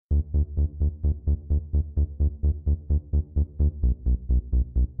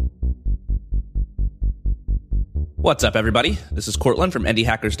What's up, everybody? This is Cortland from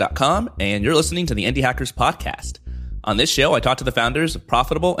IndieHackers.com, and you're listening to the Indie Hackers Podcast. On this show, I talk to the founders of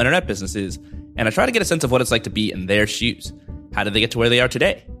profitable internet businesses, and I try to get a sense of what it's like to be in their shoes. How did they get to where they are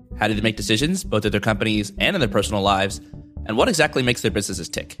today? How did they make decisions, both at their companies and in their personal lives? And what exactly makes their businesses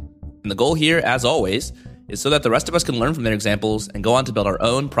tick? And the goal here, as always, is so that the rest of us can learn from their examples and go on to build our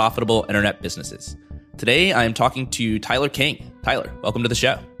own profitable internet businesses. Today, I am talking to Tyler King. Tyler, welcome to the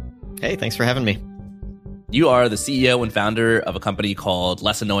show. Hey, thanks for having me. You are the CEO and founder of a company called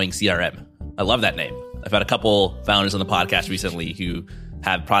Less Annoying CRM. I love that name. I've had a couple founders on the podcast recently who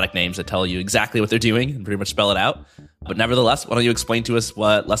have product names that tell you exactly what they're doing and pretty much spell it out. But nevertheless, why don't you explain to us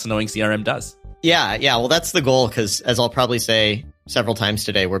what Less Annoying CRM does? Yeah. Well, that's the goal because, as I'll probably say several times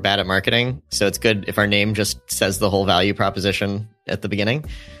today, we're bad at marketing. So it's good if our name just says the whole value proposition at the beginning.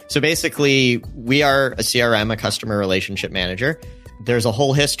 So basically, we are a CRM, a customer relationship manager. There's a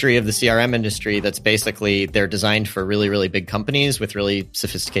whole history of the CRM industry that's basically they're designed for really, really big companies with really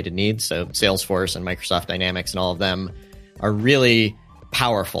sophisticated needs. So Salesforce and Microsoft Dynamics and all of them are really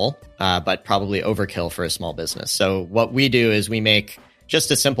powerful, but probably overkill for a small business. So what we do is we make just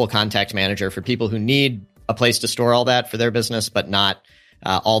a simple contact manager for people who need a place to store all that for their business, but not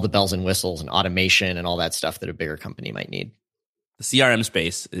all the bells and whistles and automation and all that stuff that a bigger company might need. The CRM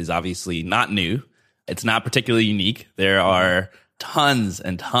space is obviously not new. It's not particularly unique. There are tons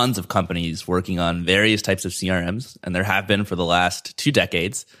and tons of companies working on various types of CRMs, and there have been for the last 2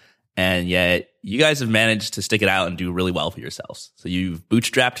 decades. And yet you guys have managed to stick it out and do really well for yourselves. So you've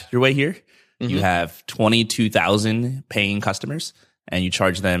bootstrapped your way here. Mm-hmm. You have 22,000 paying customers, and you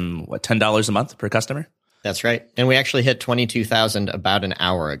charge them, $10 a month per customer? That's right. And we actually hit 22,000 about an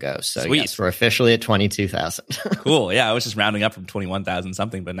hour ago. So Sweet. Yes, we're officially at 22,000. Cool. Yeah, I was just rounding up from 21,000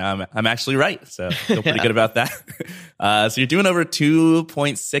 something, but now I'm actually right. So I feel pretty good about that. So you're doing over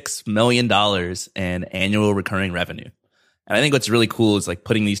 $2.6 million in annual recurring revenue. And I think what's really cool is like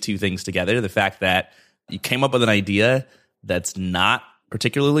putting these two things together. The fact that you came up with an idea that's not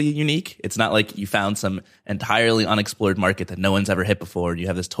particularly unique. It's not like you found some entirely unexplored market that no one's ever hit before. You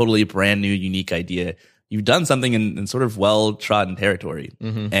have this totally brand new, unique idea. You've done something in sort of well-trodden territory.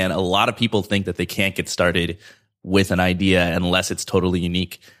 Mm-hmm. And a lot of people think that they can't get started with an idea unless it's totally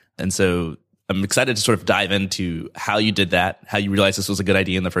unique. And so I'm excited to sort of dive into how you did that, how you realized this was a good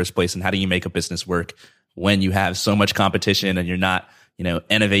idea in the first place, and how do you make a business work when you have so much competition and you're not,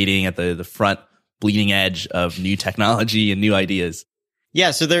 innovating at the front bleeding edge of new technology and new ideas.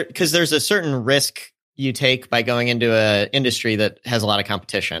 Yeah, so because there's a certain risk you take by going into an industry that has a lot of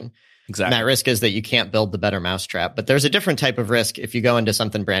competition. Exactly. And that risk is that you can't build the better mousetrap. But there's a different type of risk if you go into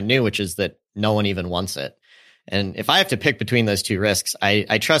something brand new, which is that no one even wants it. And if I have to pick between those two risks,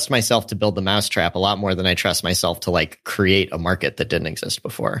 I trust myself to build the mousetrap a lot more than I trust myself to create a market that didn't exist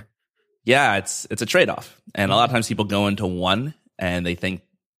before. Yeah, it's a trade-off. And a lot of times people go into one and they think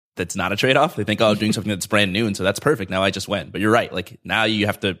that's not a trade-off. They think, I'm doing something that's brand new, and so that's perfect. Now I just win. But you're right. Now you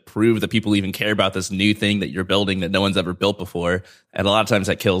have to prove that people even care about this new thing that you're building that no one's ever built before. And a lot of times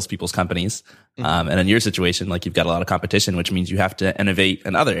that kills people's companies. Mm-hmm. And in your situation, you've got a lot of competition, which means you have to innovate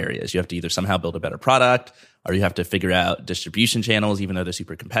in other areas. You have to either somehow build a better product, or you have to figure out distribution channels, even though they're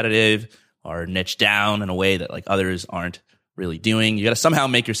super competitive, or niche down in a way that others aren't really doing. You got to somehow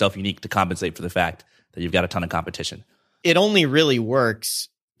make yourself unique to compensate for the fact that you've got a ton of competition. It only really works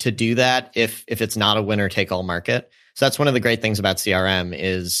to do that if it's not a winner take all market. So that's one of the great things about CRM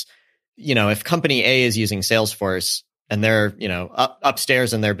is, if company A is using Salesforce and they're,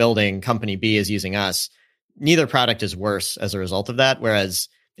 upstairs in their building, company B is using us, neither product is worse as a result of that. Whereas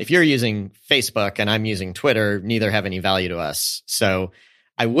if you're using Facebook and I'm using Twitter, neither have any value to us. So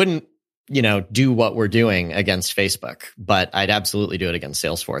I wouldn't, do what we're doing against Facebook, but I'd absolutely do it against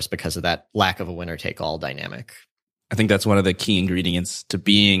Salesforce because of that lack of a winner take all dynamic. I think that's one of the key ingredients to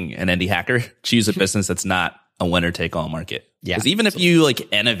being an indie hacker. Choose a business that's not a winner-take-all market. Yeah. Because even if you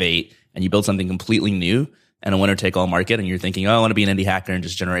innovate and you build something completely new and a winner-take-all market and you're thinking, I want to be an indie hacker and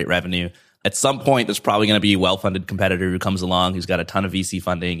just generate revenue, at some point there's probably going to be a well-funded competitor who comes along who's got a ton of VC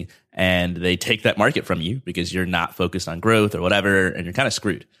funding and they take that market from you because you're not focused on growth or whatever and you're kind of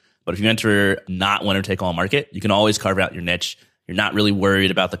screwed. But if you enter not winner-take-all market, you can always carve out your niche. You're not really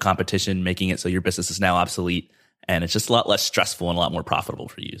worried about the competition making it so your business is now obsolete. And it's just a lot less stressful and a lot more profitable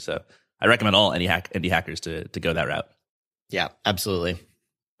for you. So I recommend all indie hackers to go that route. Yeah, absolutely. So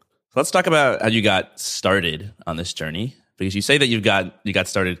let's talk about how you got started on this journey, because you say that you got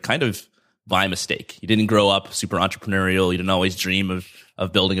started kind of by mistake. You didn't grow up super entrepreneurial. You didn't always dream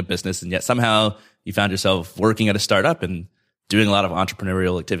of building a business. And yet somehow you found yourself working at a startup and doing a lot of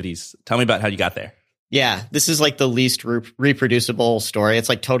entrepreneurial activities. Tell me about how you got there. Yeah, this is like the least reproducible story. It's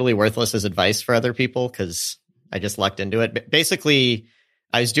like totally worthless as advice for other people because I just lucked into it. But basically,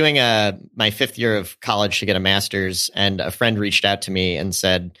 I was doing my 5th year of college to get a master's, and a friend reached out to me and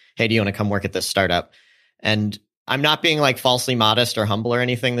said, "Hey, do you want to come work at this startup?" And I'm not being like falsely modest or humble or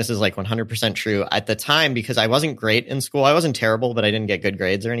anything. This is like 100% true. At the time, because I wasn't great in school, I wasn't terrible, but I didn't get good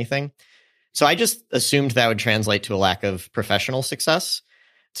grades or anything. So I just assumed that would translate to a lack of professional success.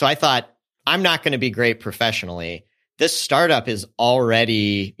 So I thought, I'm not going to be great professionally. This startup is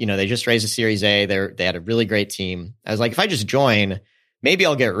already, they just raised a Series A. They had a really great team. I was like, if I just join, maybe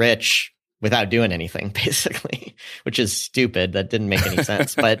I'll get rich without doing anything, basically, which is stupid. That didn't make any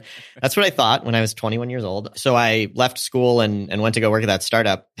sense. But that's what I thought when I was 21 years old. So I left school and went to go work at that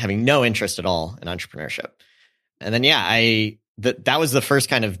startup, having no interest at all in entrepreneurship. And then, that was the first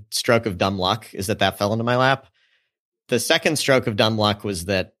kind of stroke of dumb luck, is that fell into my lap. The second stroke of dumb luck was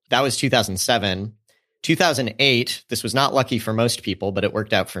that was 2007. 2008, this was not lucky for most people, but it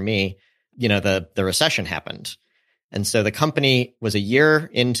worked out for me. The recession happened. And so the company was a year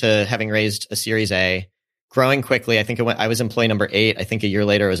into having raised a Series A, growing quickly. I think I was employee number 8. I think a year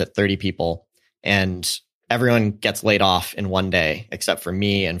later I was at 30 people, and everyone gets laid off in one day, except for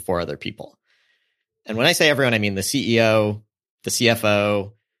me and 4 other people. And when I say everyone, I mean the CEO, the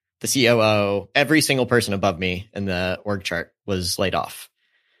CFO, the COO, every single person above me in the org chart was laid off.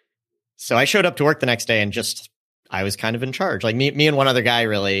 So I showed up to work the next day and I was kind of in charge. Like me and one other guy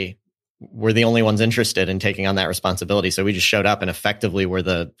really were the only ones interested in taking on that responsibility. So we just showed up and effectively were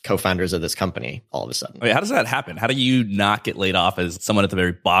the co-founders of this company all of a sudden. Wait, how does that happen? How do you not get laid off as someone at the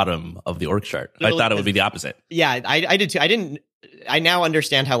very bottom of the org chart? I thought it would be the opposite. Yeah, I did too. I now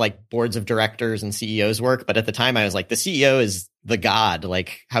understand how like boards of directors and CEOs work. But at the time I was like, the CEO is the god.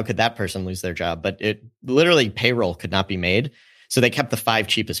 Like, how could that person lose their job? But it literally, payroll could not be made. So they kept the 5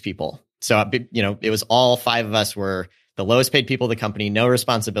 cheapest people. So, it was all 5 of us were the lowest paid people of the company, no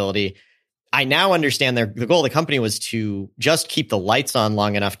responsibility. I now understand the goal of the company was to just keep the lights on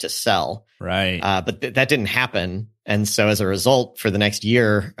long enough to sell. Right. But that didn't happen. And so as a result, for the next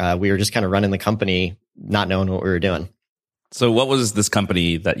year, we were just kind of running the company, not knowing what we were doing. So what was this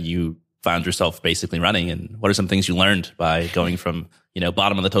company that you found yourself basically running? And what are some things you learned by going from,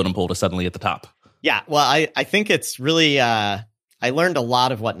 bottom of the totem pole to suddenly at the top? Yeah. Well, I think it's really, I learned a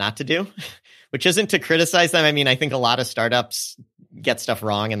lot of what not to do, which isn't to criticize them. I mean, I think a lot of startups get stuff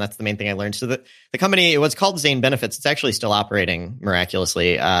wrong, and that's the main thing I learned. So the company, it was called Zane Benefits. It's actually still operating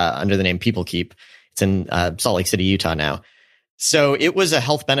miraculously under the name PeopleKeep. It's in Salt Lake City, Utah now. So it was a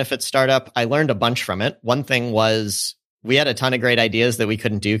health benefits startup. I learned a bunch from it. One thing was we had a ton of great ideas that we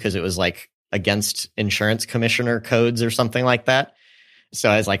couldn't do because it was like against insurance commissioner codes or something like that. So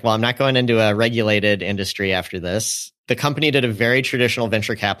I was like, well, I'm not going into a regulated industry after this. The company did a very traditional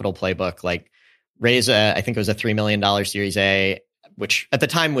venture capital playbook, like raise I think it was a $3 million Series A, which at the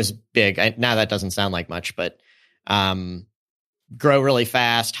time was big. Now that doesn't sound like much, but grow really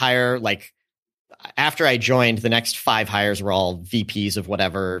fast, hire like after I joined, the next 5 hires were all VPs of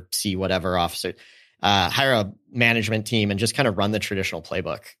whatever, whatever officer, hire a management team and just kind of run the traditional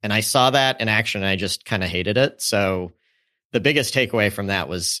playbook. And I saw that in action and I just kind of hated it. So the biggest takeaway from that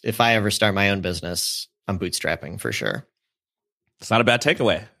was if I ever start my own business, I'm bootstrapping for sure. It's not a bad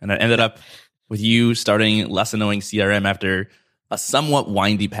takeaway. And it ended up with you starting Less Annoying CRM after a somewhat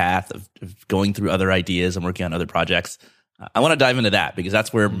windy path of going through other ideas and working on other projects. I want to dive into that because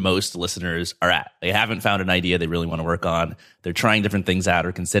that's where most listeners are at. They haven't found an idea they really want to work on. They're trying different things out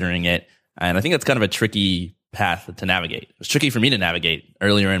or considering it. And I think that's kind of a tricky path to navigate. It was tricky for me to navigate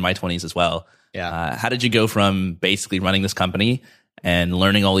earlier in my 20s as well. Yeah. How did you go from basically running this company and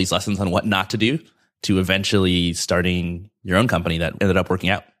learning all these lessons on what not to do to eventually starting your own company that ended up working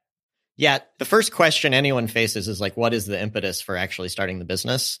out? Yeah. The first question anyone faces is like, what is the impetus for actually starting the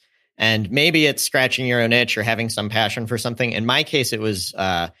business? And maybe it's scratching your own itch or having some passion for something. In my case, it was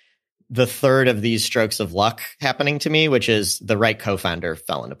the third of these strokes of luck happening to me, which is the right co-founder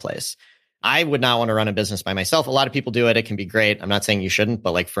fell into place. I would not want to run a business by myself. A lot of people do it. It can be great. I'm not saying you shouldn't,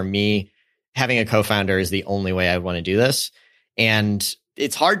 but like for me, having a co-founder is the only way I want to do this. And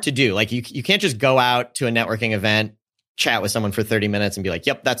it's hard to do. Like you can't just go out to a networking event, chat with someone for 30 minutes and be like,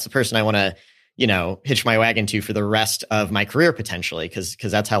 yep, that's the person I want to, hitch my wagon to for the rest of my career potentially, because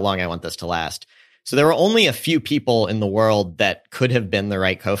that's how long I want this to last. So there were only a few people in the world that could have been the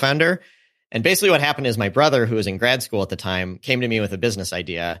right co-founder. And basically what happened is my brother, who was in grad school at the time, came to me with a business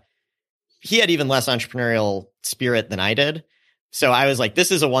idea. He had even less entrepreneurial spirit than I did. So I was like,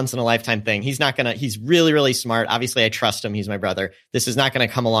 this is a once in a lifetime thing. He's really, really smart. Obviously I trust him. He's my brother. This is not going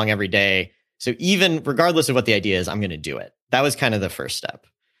to come along every day. So even regardless of what the idea is, I'm going to do it. That was kind of the first step.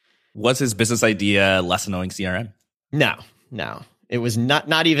 Was his business idea less annoying CRM? No. It was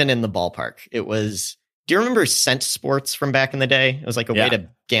not even in the ballpark. It was, do you remember Cent Sports from back in the day? It was like a way to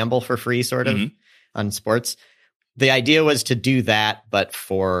gamble for free sort of on sports. The idea was to do that, but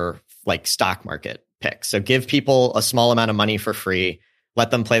for like stock market picks. So give people a small amount of money for free, let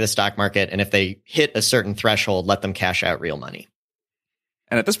them play the stock market. And if they hit a certain threshold, let them cash out real money.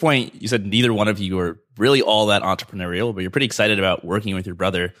 And at this point, you said neither one of you are really all that entrepreneurial, but you're pretty excited about working with your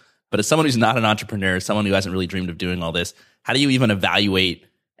brother. But as someone who's not an entrepreneur, someone who hasn't really dreamed of doing all this, how do you even evaluate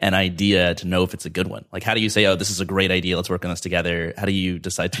an idea to know if it's a good one? Like, how do you say, oh, this is a great idea, let's work on this together? How do you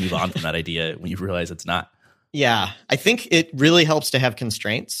decide to move on from that idea when you realize it's not? Yeah, I think it really helps to have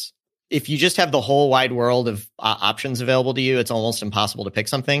constraints. If you just have the whole wide world of options available to you, it's almost impossible to pick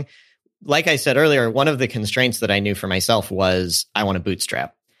something. Like I said earlier, one of the constraints that I knew for myself was I want to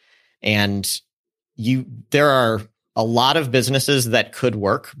bootstrap. And there are a lot of businesses that could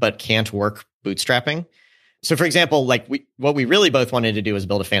work, but can't work bootstrapping. So for example, like what we really both wanted to do was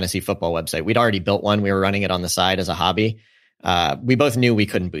build a fantasy football website. We'd already built one. We were running it on the side as a hobby. We both knew we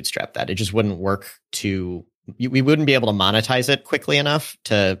couldn't bootstrap that. It just wouldn't work we wouldn't be able to monetize it quickly enough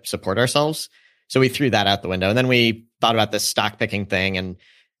to support ourselves. So we threw that out the window. And then we thought about this stock picking thing. And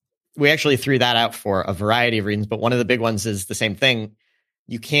we actually threw that out for a variety of reasons. But one of the big ones is the same thing.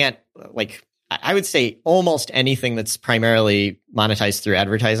 You can't, like, I would say almost anything that's primarily monetized through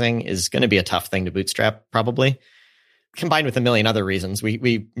advertising is going to be a tough thing to bootstrap, probably. Combined with a million other reasons,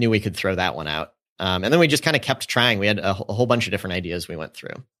 we knew we could throw that one out. And then we just kind of kept trying. We had a whole bunch of different ideas we went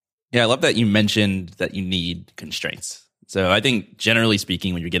through. Yeah, I love that you mentioned that you need constraints. So I think generally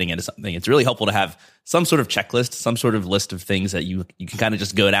speaking, when you're getting into something, it's really helpful to have some sort of checklist, some sort of list of things that you can kind of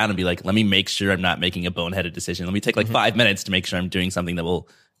just go down and be like, let me make sure I'm not making a boneheaded decision. Let me take like 5 minutes to make sure I'm doing something that will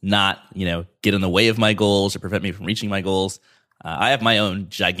not, get in the way of my goals or prevent me from reaching my goals. I have my own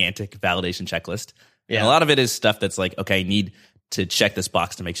gigantic validation checklist. Yeah. And a lot of it is stuff that's like, okay, I need to check this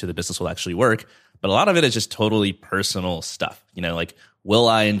box to make sure the business will actually work. But a lot of it is just totally personal stuff. Like, will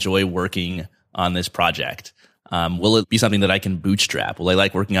I enjoy working on this project? Will it be something that I can bootstrap? Will I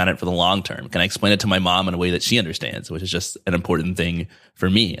like working on it for the long term? Can I explain it to my mom in a way that she understands, which is just an important thing for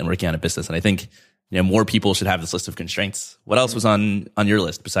me in working on a business. And I think, more people should have this list of constraints. What else was on your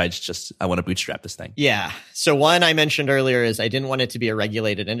list besides just, I want to bootstrap this thing? Yeah. So one I mentioned earlier is I didn't want it to be a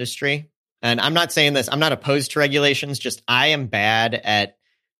regulated industry. And I'm not saying this, I'm not opposed to regulations, just I'm not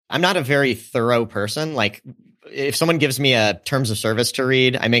a very thorough person. Like, if someone gives me a terms of service to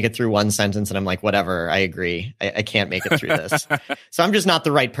read, I make it through one sentence and I'm like, whatever, I agree. I can't make it through this. So I'm just not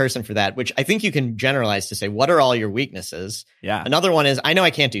the right person for that, which I think you can generalize to say, what are all your weaknesses? Yeah. Another one is, I know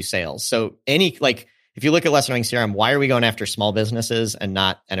I can't do sales. So if you look at Less Annoying CRM, why are we going after small businesses and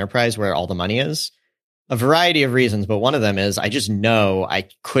not enterprise where all the money is? A variety of reasons, but one of them is I just know I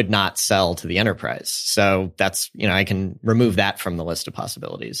could not sell to the enterprise. So that's, I can remove that from the list of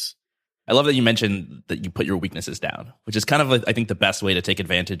possibilities. I love that you mentioned that you put your weaknesses down, which is kind of, I think, the best way to take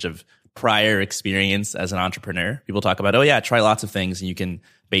advantage of prior experience as an entrepreneur. People talk about, oh yeah, try lots of things and you can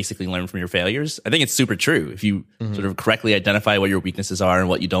basically learn from your failures. I think it's super true. If you sort of correctly identify what your weaknesses are and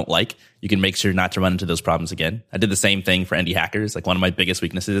what you don't like, you can make sure not to run into those problems again. I did the same thing for Indie Hackers. Like, one of my biggest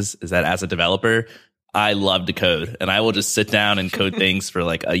weaknesses is that as a developer, I love to code, and I will just sit down and code things for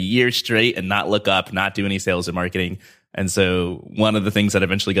like a year straight and not look up, not do any sales or marketing. And so one of the things that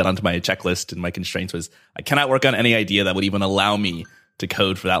eventually got onto my checklist and my constraints was I cannot work on any idea that would even allow me to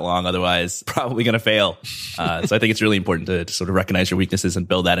code for that long. Otherwise, probably going to fail. So I think it's really important to sort of recognize your weaknesses and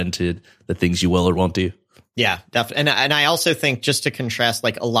build that into the things you will or won't do. Yeah, definitely. And I also think, just to contrast,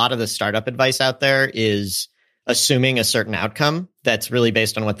 like, a lot of the startup advice out there is assuming a certain outcome that's really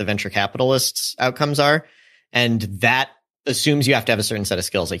based on what the venture capitalists' outcomes are. And that assumes you have to have a certain set of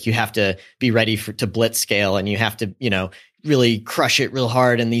skills. Like, you have to be ready to blitz scale, and you have to, really crush it real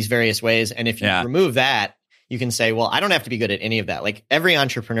hard in these various ways. And if you remove that, you can say, well, I don't have to be good at any of that. Like, every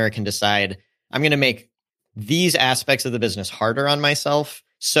entrepreneur can decide, I'm going to make these aspects of the business harder on myself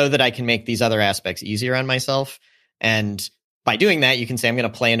so that I can make these other aspects easier on myself. And by doing that, you can say, I'm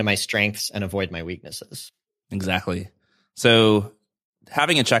going to play into my strengths and avoid my weaknesses. Exactly. So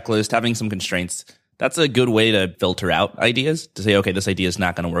having a checklist, having some constraints, that's a good way to filter out ideas, to say, okay, this idea is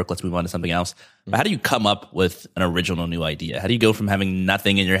not going to work. Let's move on to something else. But how do you come up with an original new idea? How do you go from having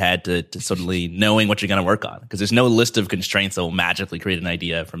nothing in your head to suddenly knowing what you're going to work on? Because there's no list of constraints that will magically create an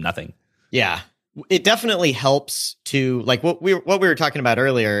idea from nothing. Yeah. It definitely helps to, like, what we were talking about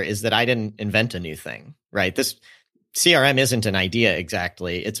earlier is that I didn't invent a new thing, right? This CRM isn't an idea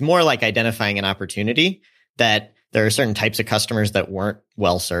exactly. It's more like identifying an opportunity that There are certain types of customers that weren't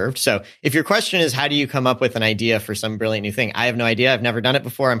well served. So if your question is, how do you come up with an idea for some brilliant new thing? I have no idea. I've never done it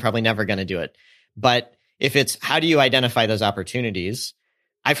before. I'm probably never going to do it. But if it's, how do you identify those opportunities?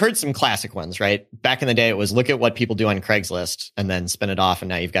 I've heard some classic ones, right? Back in the day, it was look at what people do on Craigslist and then spin it off. And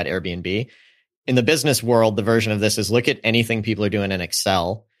now you've got Airbnb. In the business world, the version of this is look at anything people are doing in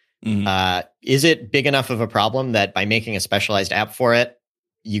Excel. Is it big enough of a problem that by making a specialized app for it,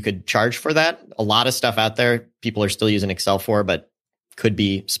 you could charge for that? A lot of stuff out there, people are still using Excel for, but could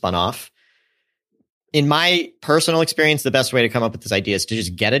be spun off. In my personal experience, the best way to come up with this idea is to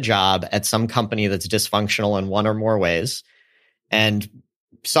just get a job at some company that's dysfunctional in one or more ways, and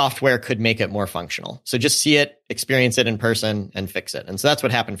software could make it more functional. So just see it, experience it in person, and fix it. And so that's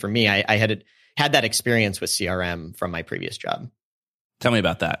what happened for me. I had that experience with CRM from my previous job. Tell me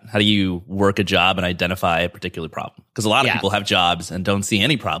about that. How do you work a job and identify a particular problem? Because a lot of people have jobs and don't see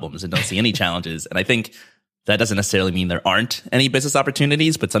any problems and don't see any challenges. And I think that doesn't necessarily mean there aren't any business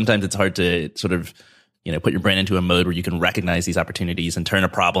opportunities, but sometimes it's hard to sort of, put your brain into a mode where you can recognize these opportunities and turn a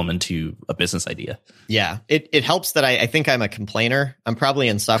problem into a business idea. Yeah. It helps that I think I'm a complainer. I'm probably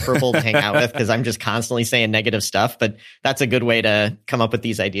insufferable to hang out with because I'm just constantly saying negative stuff, but that's a good way to come up with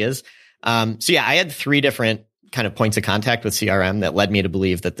these ideas. I had 3 different kind of points of contact with CRM that led me to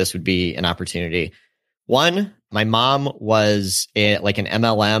believe that this would be an opportunity. One, my mom was like an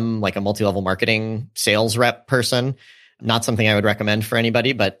MLM, like a multi-level marketing sales rep person. Not something I would recommend for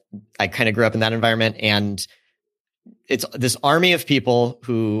anybody, but I kind of grew up in that environment. And it's this army of people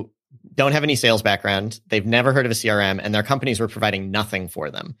who don't have any sales background. They've never heard of a CRM, and their companies were providing nothing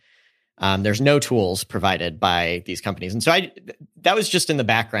for them. There's no tools provided by these companies. And so that was just in the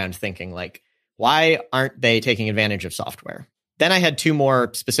background thinking like, why aren't they taking advantage of software? Then I had 2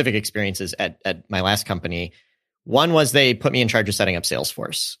 more specific experiences at my last company. One was they put me in charge of setting up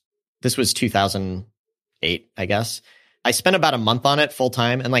Salesforce. This was 2008, I guess. I spent about a month on it full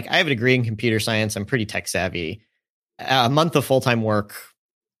time. And I have a degree in computer science. I'm pretty tech savvy. A month of full time work,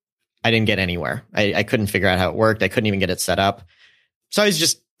 I didn't get anywhere. I couldn't figure out how it worked. I couldn't even get it set up. So I was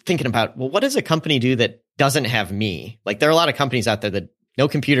just thinking about, well, what does a company do that doesn't have me? There are a lot of companies out there that no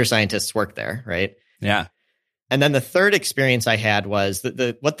computer scientists work there, right? Yeah. And then the third experience I had was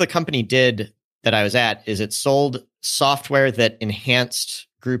what the company did that I was at is it sold software that enhanced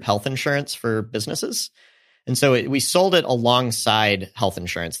group health insurance for businesses. And so we sold it alongside health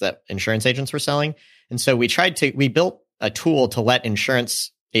insurance that insurance agents were selling. And so we built a tool to let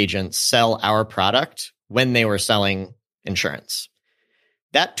insurance agents sell our product when they were selling insurance.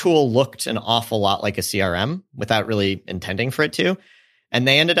 That tool looked an awful lot like a CRM without really intending for it to. And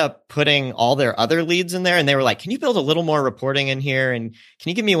they ended up putting all their other leads in there. And they were like, can you build a little more reporting in here? And can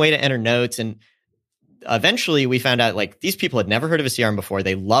you give me a way to enter notes? And eventually we found out these people had never heard of a CRM before.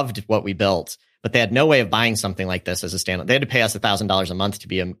 They loved what we built, but they had no way of buying something like this as a standalone. They had to pay us $1,000 a month to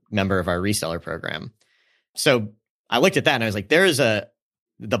be a member of our reseller program. So I looked at that and I was like,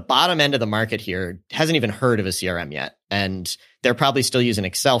 the bottom end of the market here hasn't even heard of a CRM yet. And they're probably still using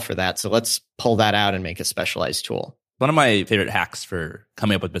Excel for that. So let's pull that out and make a specialized tool. One of my favorite hacks for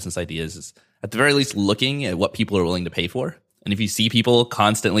coming up with business ideas is at the very least looking at what people are willing to pay for. And if you see people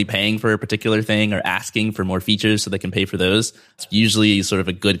constantly paying for a particular thing or asking for more features so they can pay for those, it's usually sort of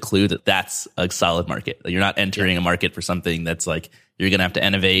a good clue that that's a solid market. You're not entering a market for something that's you're going to have to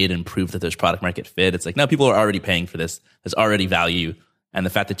innovate and prove that there's product market fit. It's no, people are already paying for this. There's already value. And the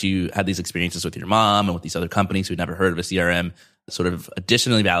fact that you had these experiences with your mom and with these other companies who'd never heard of a CRM sort of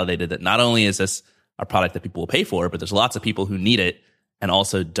additionally validated that not only is this a product that people will pay for, but there's lots of people who need it and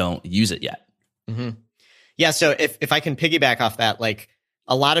also don't use it yet. Mm-hmm. Yeah. So if I can piggyback off that,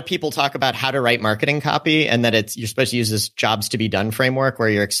 a lot of people talk about how to write marketing copy and that you're supposed to use this jobs to be done framework where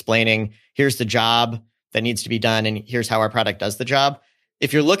you're explaining, here's the job that needs to be done and here's how our product does the job.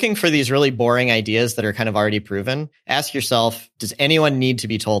 If you're looking for these really boring ideas that are kind of already proven, ask yourself, does anyone need to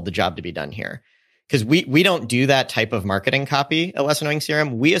be told the job to be done here? Because we don't do that type of marketing copy at Less Annoying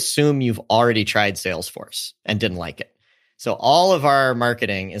CRM. We assume you've already tried Salesforce and didn't like it. So all of our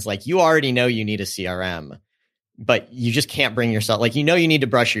marketing is you already know you need a CRM, but you just can't bring yourself, you need to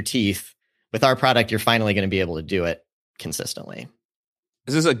brush your teeth. With our product, you're finally going to be able to do it consistently.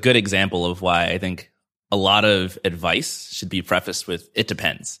 This is a good example of why I think a lot of advice should be prefaced with, it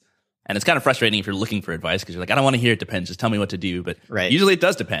depends. And it's kind of frustrating if you're looking for advice because you're I don't want to hear it depends. Just tell me what to do. But usually it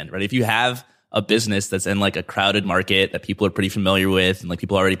does depend, right? If you have a business that's in like a crowded market that people are pretty familiar with and like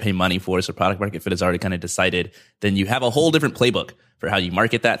people already pay money for, so product market fit is already kind of decided, then you have a whole different playbook for how you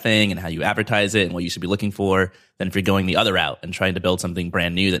market that thing and how you advertise it and what you should be looking for than if you're going the other route and trying to build something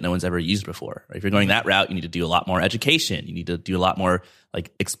brand new that no one's ever used before. Right? If you're going that route, you need to do a lot more education. You need to do a lot more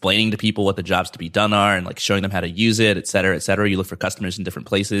like explaining to people what the jobs to be done are and like showing them how to use it, et cetera, et cetera. You look for customers in different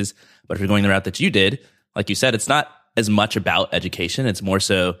places. But if you're going the route that you did, like you said, it's not as much about education. It's more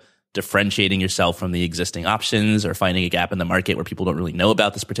so differentiating yourself from the existing options or finding a gap in the market where people don't really know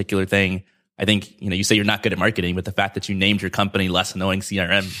about this particular thing. I think, you say you're not good at marketing, but the fact that you named your company Less Annoying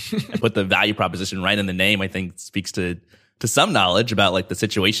CRM and put the value proposition right in the name, I think speaks to some knowledge about like the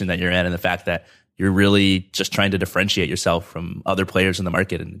situation that you're in and the fact that you're really just trying to differentiate yourself from other players in the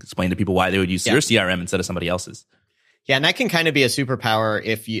market and explain to people why they would use your CRM instead of somebody else's. Yeah. And that can kind of be a superpower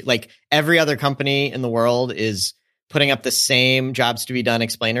if you like every other company in the world is putting up the same jobs to be done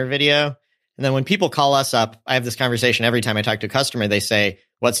explainer video. And then when people call us up, I have this conversation every time I talk to a customer, they say,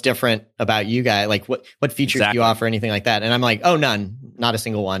 what's different about you guys? Like what features do you offer? Anything like that? And I'm like, oh, none, not a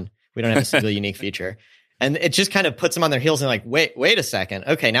single one. We don't have a single unique feature. And it just kind of puts them on their heels and like, wait a second.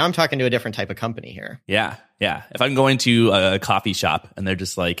 Okay. Now I'm talking to a different type of company here. Yeah. Yeah. If I'm going to a coffee shop and they're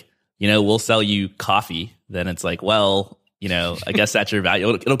just like, we'll sell you coffee, then it's like, well, I guess that's your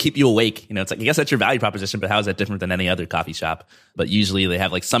value. It'll keep you awake. It's like, I guess that's your value proposition, but how is that different than any other coffee shop? But usually they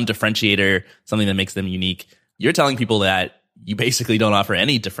have like some differentiator, something that makes them unique. You're telling people that you basically don't offer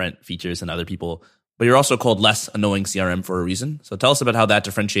any different features than other people, but you're also called Less Annoying CRM for a reason. So tell us about how that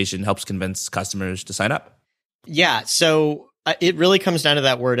differentiation helps convince customers to sign up. Yeah. So it really comes down to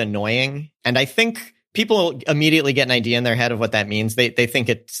that word annoying. And I think people immediately get an idea in their head of what that means. They think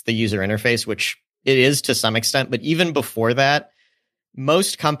it's the user interface, which it is to some extent. But even before that,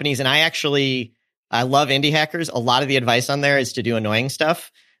 most companies, and I love Indie Hackers. A lot of the advice on there is to do annoying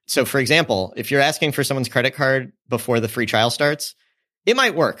stuff. So for example, if you're asking for someone's credit card before the free trial starts, it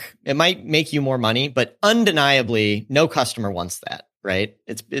might work. It might make you more money, but undeniably, no customer wants that, right?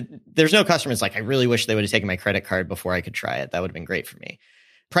 There's no customer that's like, I really wish they would have taken my credit card before I could try it. That would have been great for me.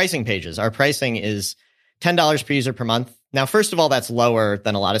 Pricing pages. Our pricing is $10 per user per month. Now, first of all, that's lower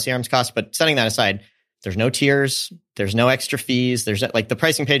than a lot of CRMs cost, but setting that aside, there's no tiers. There's no extra fees. There's like the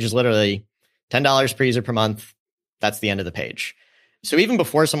pricing page is literally $10 per user per month. That's the end of the page. So even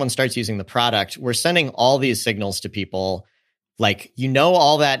before someone starts using the product, we're sending all these signals to people. Like,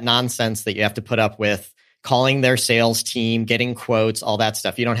 all that nonsense that you have to put up with, calling their sales team, getting quotes, all that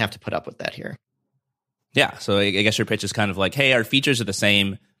stuff. You don't have to put up with that here. Yeah. So I guess your pitch is kind of like, hey, our features are the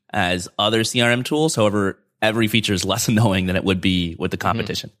same as other CRM tools. However, every feature is less annoying than it would be with the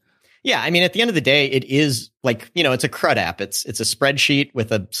competition. Mm-hmm. Yeah. I mean, at the end of the day, it is like, it's a CRUD app. It's a spreadsheet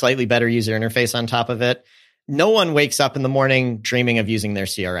with a slightly better user interface on top of it. No one wakes up in the morning dreaming of using their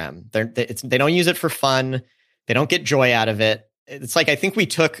CRM. They don't use it for fun. They don't get joy out of it. It's like, I think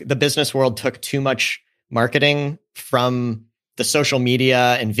the business world took too much marketing from the social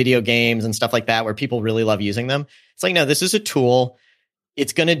media and video games and stuff like that, where people really love using them. It's like, no, this is a tool.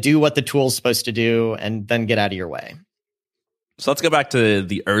 It's going to do what the tool's supposed to do and then get out of your way. So let's go back to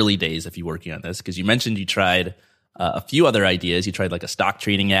the early days of you working on this, because you mentioned you tried a few other ideas. You tried like a stock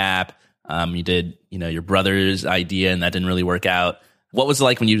trading app. You did, your brother's idea, and that didn't really work out. What was it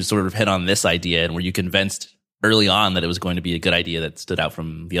like when you sort of hit on this idea, and were you convinced early on that it was going to be a good idea that stood out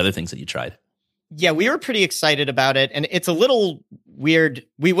from the other things that you tried? Yeah, we were pretty excited about it. And it's a little weird.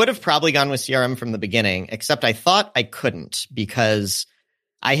 We would have probably gone with CRM from the beginning, except I thought I couldn't because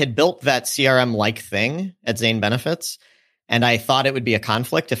I had built that CRM-like thing at Zane Benefits. And I thought it would be a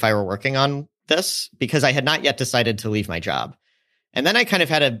conflict if I were working on this because I had not yet decided to leave my job. And then I kind of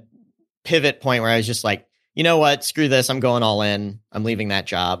had a pivot point where I was just like, you know what, screw this. I'm going all in. I'm leaving that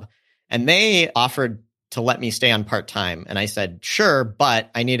job. And they offered to let me stay on part-time. And I said, sure,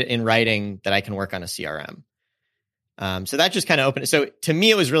 but I need it in writing that I can work on a CRM. So that just kind of opened. So to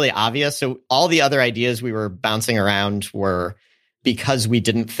me, it was really obvious. So all the other ideas we were bouncing around were because we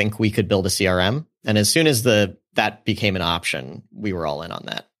didn't think we could build a CRM. And as soon as that became an option, we were all in on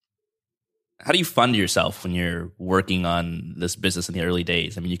that. How do you fund yourself when you're working on this business in the early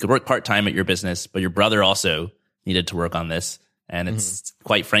days? I mean, you could work part-time at your business, but your brother also needed to work on this. And it's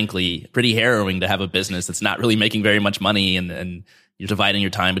quite frankly pretty harrowing to have a business that's not really making very much money and you're dividing your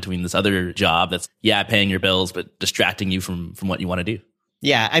time between this other job that's, paying your bills, but distracting you from what you want to do.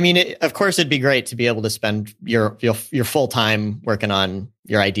 Yeah. I mean, of course, it'd be great to be able to spend your full time working on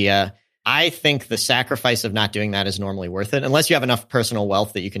your idea. I think the sacrifice of not doing that is normally worth it, unless you have enough personal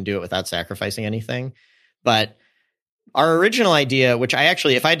wealth that you can do it without sacrificing anything. But our original idea, which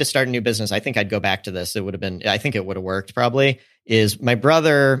if I had to start a new business, I think I'd go back to this. I think it would have worked probably, is my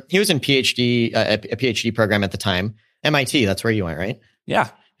brother, he was in a PhD program at the time. MIT, that's where you went, right? Yeah.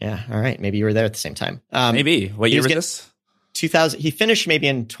 Yeah. All right. Maybe you were there at the same time. Maybe. What year was this? 2000. He finished maybe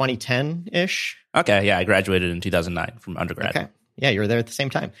in 2010-ish. Okay. Yeah. I graduated in 2009 from undergrad. Okay. Yeah. You were there at the same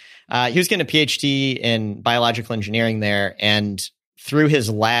time. He was getting a PhD in biological engineering there. And through his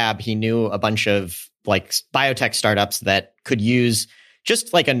lab, he knew a bunch of like biotech startups that could use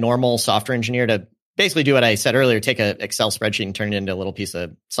just like a normal software engineer to basically do what I said earlier, take an Excel spreadsheet and turn it into a little piece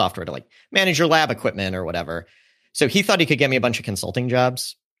of software to like manage your lab equipment or whatever. So he thought he could get me a bunch of consulting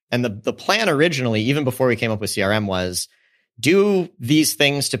jobs. And the plan originally, even before we came up with CRM, was do these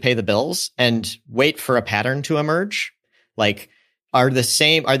things to pay the bills and wait for a pattern to emerge. Like, are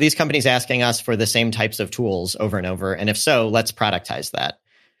these companies asking us for the same types of tools over and over? And if so, let's productize that.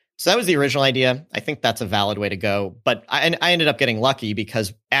 So that was the original idea. I think that's a valid way to go. But I ended up getting lucky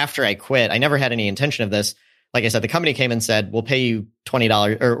because after I quit, I never had any intention of this. Like I said, the company came and said, we'll pay you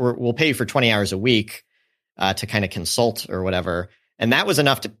 $20 or we'll pay you for 20 hours a week to kind of consult or whatever. And that was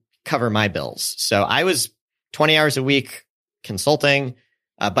enough to cover my bills. So I was 20 hours a week consulting,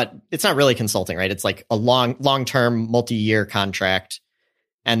 but it's not really consulting, right? It's like a long-term multi-year contract.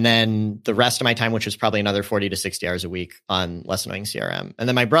 And then the rest of my time, which was probably another 40 to 60 hours a week on Less Annoying CRM. And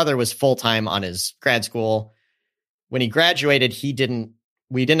then my brother was full-time on his grad school. When he graduated,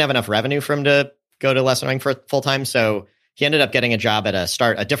 we didn't have enough revenue for him to go to Less Annoying for full-time. So he ended up getting a job at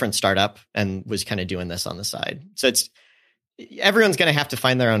a different startup and was kind of doing this on the side. So everyone's going to have to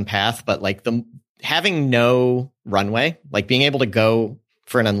find their own path, but like having no runway, like being able to go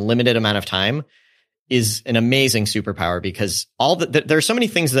for an unlimited amount of time is an amazing superpower because there are so many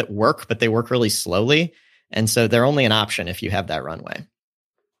things that work, but they work really slowly. And so they're only an option if you have that runway.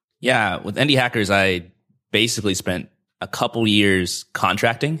 Yeah. With Indie Hackers, I basically spent a couple years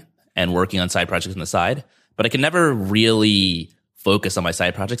contracting and working on side projects on the side, but I could never really focus on my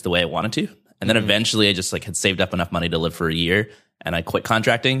side projects the way I wanted to. And then eventually I just like had saved up enough money to live for a year and I quit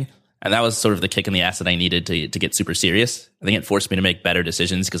contracting. And that was sort of the kick in the ass that I needed to get super serious. I think it forced me to make better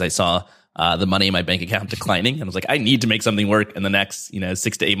decisions because I saw the money in my bank account declining. And I was like, I need to make something work in the next,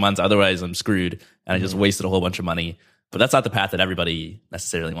 6 to 8 months. Otherwise I'm screwed. And I just wasted a whole bunch of money. But that's not the path that everybody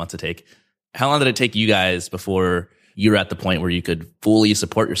necessarily wants to take. How long did it take you guys before you were at the point where you could fully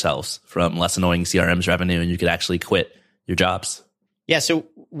support yourselves from Less Annoying CRM's revenue and you could actually quit your jobs? Yeah. So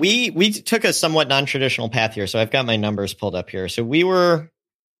we took a somewhat non-traditional path here. So I've got my numbers pulled up here. So we were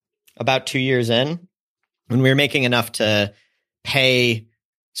about 2 years in when we were making enough to pay.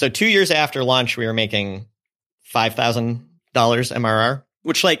 So 2 years after launch, we were making $5,000 MRR,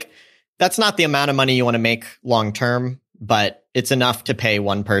 which that's not the amount of money you want to make long term, but it's enough to pay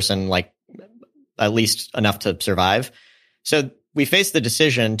one person, like at least enough to survive. So we faced the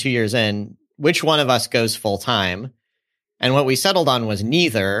decision 2 years in, which one of us goes full time? And what we settled on was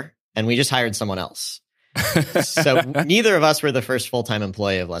neither. And we just hired someone else. So neither of us were the first full-time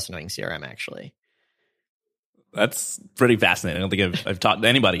employee of Less Annoying CRM, actually. That's pretty fascinating. I don't think I've talked to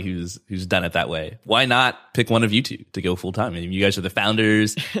anybody who's done it that way. Why not pick one of you two to go full-time? I mean, you guys are the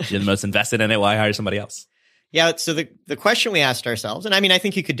founders. You're the most invested in it. Why hire somebody else? Yeah. So the question we asked ourselves, and I mean, I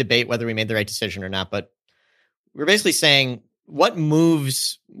think you could debate whether we made the right decision or not, but we're basically saying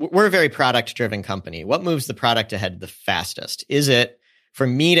we're a very product-driven company. What moves the product ahead the fastest? Is it for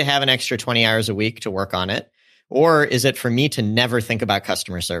me to have an extra 20 hours a week to work on it? Or is it for me to never think about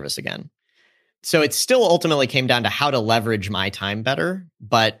customer service again? So it still ultimately came down to how to leverage my time better.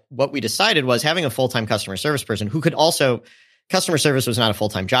 But what we decided was having a full-time customer service person who could also, customer service was not a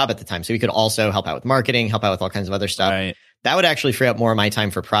full-time job at the time. So he could also help out with marketing, help out with all kinds of other stuff. Right. That would actually free up more of my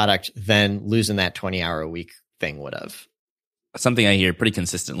time for product than losing that 20-hour a week thing would have. Something I hear pretty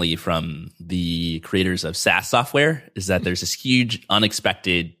consistently from the creators of SaaS software is that there's this huge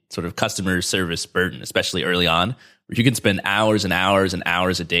unexpected sort of customer service burden, especially early on, where you can spend hours and hours and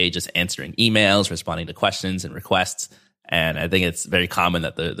hours a day just answering emails, responding to questions and requests. And I think it's very common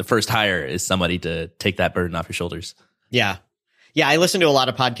that the first hire is somebody to take that burden off your shoulders. Yeah. Yeah. I listen to a lot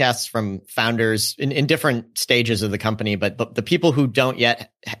of podcasts from founders in different stages of the company, but the people who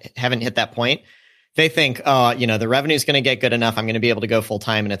haven't hit that point, they think, the revenue is going to get good enough. I'm going to be able to go full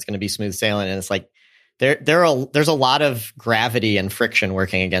time and it's going to be smooth sailing. And it's like, there's a lot of gravity and friction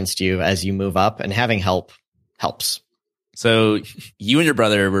working against you as you move up, and having help helps. So you and your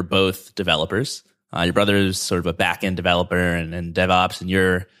brother were both developers. Your brother is sort of a back-end developer and DevOps, and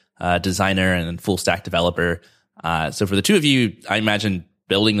you're a designer and full stack developer. So for the two of you, I imagine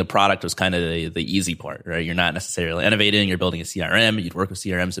building the product was kind of the easy part, right? You're not necessarily innovating. You're building a CRM. You'd worked with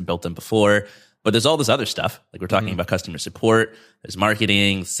CRMs and built them before. But there's all this other stuff, like we're talking about customer support, there's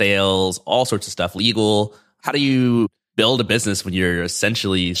marketing, sales, all sorts of stuff, legal. How do you build a business when you're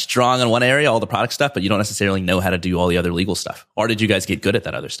essentially strong in one area, all the product stuff, but you don't necessarily know how to do all the other legal stuff? Or did you guys get good at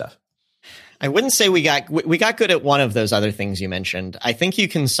that other stuff? I wouldn't say we got good at one of those other things you mentioned. I think you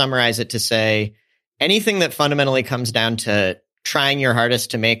can summarize it to say anything that fundamentally comes down to trying your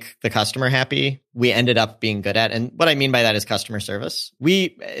hardest to make the customer happy, we ended up being good at. And what I mean by that is customer service.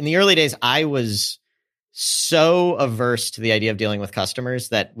 In the early days, I was so averse to the idea of dealing with customers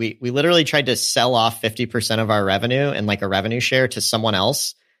that we literally tried to sell off 50% of our revenue and like a revenue share to someone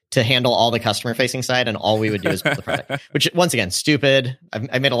else to handle all the customer facing side. And all we would do is build the product, which once again, stupid.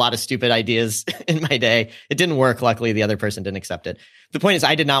 I made a lot of stupid ideas in my day. It didn't work. Luckily, the other person didn't accept it. The point is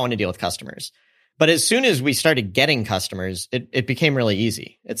I did not want to deal with customers. But as soon as we started getting customers, it became really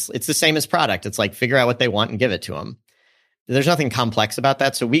easy. It's the same as product. It's like figure out what they want and give it to them. There's nothing complex about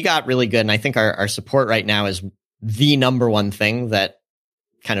that. So we got really good. And I think our support right now is the number one thing that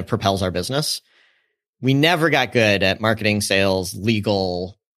kind of propels our business. We never got good at marketing, sales,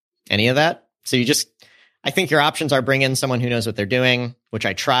 legal, any of that. So I think your options are bring in someone who knows what they're doing, which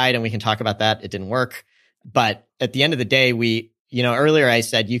I tried, and we can talk about that. It didn't work. But at the end of the day, earlier I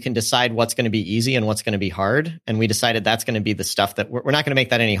said you can decide what's going to be easy and what's going to be hard. And we decided that's going to be the stuff that we're not going to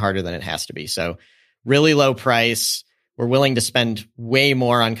make that any harder than it has to be. So really low price. We're willing to spend way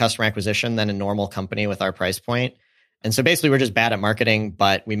more on customer acquisition than a normal company with our price point. And so basically we're just bad at marketing,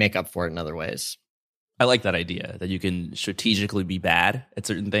 but we make up for it in other ways. I like that idea that you can strategically be bad at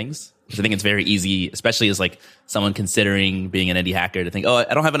certain things. Because I think it's very easy, especially as like someone considering being an indie hacker, to think, oh,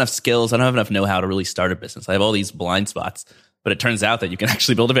 I don't have enough skills. I don't have enough know-how to really start a business. I have all these blind spots. But it turns out that you can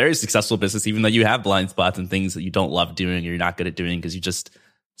actually build a very successful business, even though you have blind spots and things that you don't love doing or you're not good at doing, because you just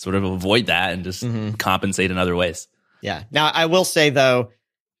sort of avoid that and just compensate in other ways. Yeah. Now, I will say, though,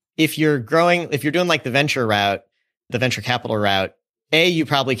 if you're doing like the venture route, the venture capital route, A, you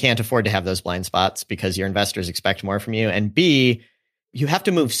probably can't afford to have those blind spots because your investors expect more from you. And B, you have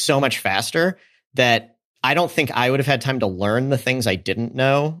to move so much faster that I don't think I would have had time to learn the things I didn't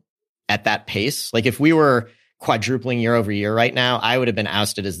know at that pace. Like if we were quadrupling year over year right now, I would have been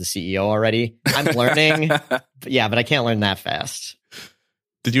ousted as the CEO already. I'm learning, but I can't learn that fast.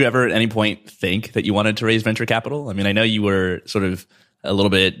 Did you ever at any point think that you wanted to raise venture capital? I mean, I know you were sort of a little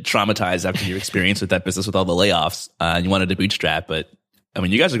bit traumatized after your experience with that business with all the layoffs and you wanted to bootstrap, but I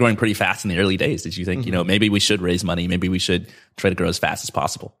mean, you guys are growing pretty fast in the early days. Did you think, maybe we should raise money? Maybe we should try to grow as fast as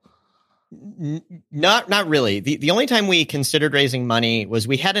possible? Not really. The only time we considered raising money was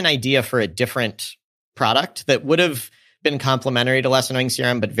we had an idea for a different product that would have been complementary to Less Annoying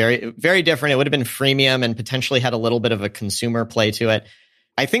CRM, but very, very different. It would have been freemium and potentially had a little bit of a consumer play to it.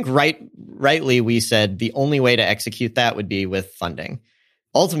 I think rightly we said the only way to execute that would be with funding.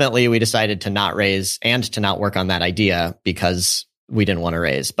 Ultimately, we decided to not raise and to not work on that idea because we didn't want to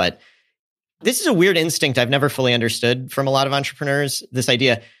raise. But this is a weird instinct I've never fully understood from a lot of entrepreneurs. This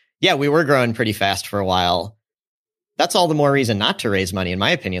idea, we were growing pretty fast for a while. That's all the more reason not to raise money, in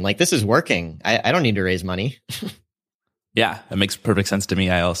my opinion. Like, this is working. I don't need to raise money. Yeah, that makes perfect sense to me.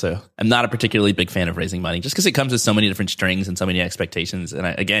 I also am not a particularly big fan of raising money just because it comes with so many different strings and so many expectations. And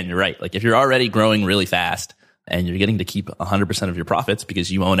again, you're right. Like if you're already growing really fast and you're getting to keep 100% of your profits because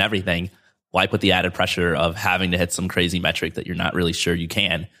you own everything, why put the added pressure of having to hit some crazy metric that you're not really sure you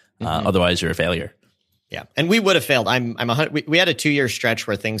can? Otherwise, you're a failure. Yeah. And we would have failed. We had a 2-year stretch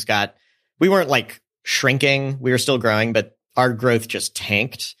where we weren't like shrinking. We were still growing, but our growth just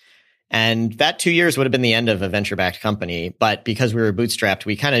tanked. And that 2 years would have been the end of a venture-backed company. But because we were bootstrapped,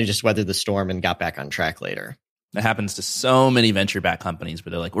 we kind of just weathered the storm and got back on track later. It happens to so many venture-backed companies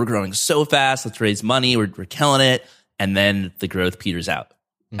where they're like, we're growing so fast, let's raise money, we're killing it. And then the growth peters out,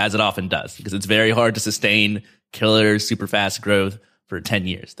 as it often does, because it's very hard to sustain killer, super fast growth for 10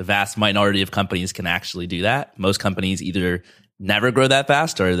 years. The vast minority of companies can actually do that. Most companies either never grow that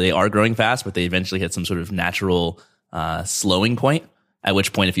fast or they are growing fast, but they eventually hit some sort of natural slowing point. At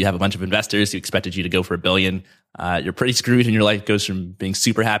which point, if you have a bunch of investors who expected you to go for $1 billion, you're pretty screwed and your life goes from being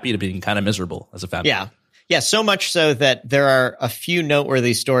super happy to being kind of miserable as a founder. Yeah. So much so that there are a few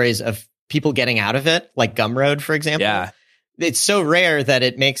noteworthy stories of people getting out of it, like Gumroad, for example. Yeah. It's so rare that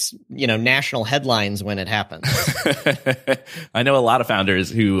it makes, national headlines when it happens. I know a lot of founders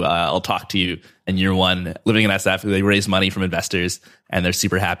who I'll talk to you in year one, living in SF, they raise money from investors and they're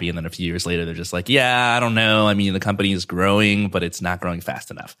super happy. And then a few years later, they're just like, I don't know. I mean, the company is growing, but it's not growing fast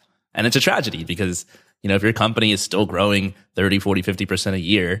enough. And it's a tragedy because, if your company is still growing 30, 40, 50% a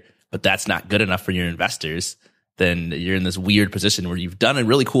year, but that's not good enough for your investors, then you're in this weird position where you've done a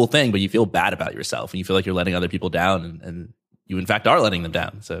really cool thing, but you feel bad about yourself and you feel like you're letting other people down and you in fact are letting them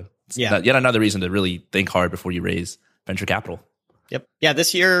down. So it's yet another reason to really think hard before you raise venture capital. Yep. Yeah.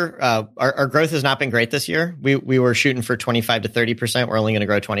 This year, our growth has not been great this year. We were shooting for 25 to 30%. We're only going to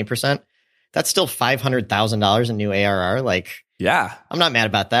grow 20%. That's still $500,000 in new ARR. Like, yeah, I'm not mad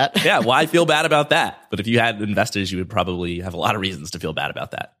about that. Yeah. Why feel bad about that? But if you had investors, you would probably have a lot of reasons to feel bad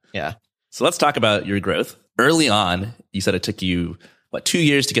about that. Yeah. So let's talk about your growth. Early on, you said it took you, 2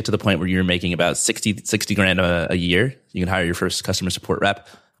 years to get to the point where you were making about 60 grand a year. You can hire your first customer support rep.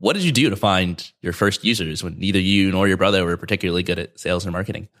 What did you do to find your first users when neither you nor your brother were particularly good at sales or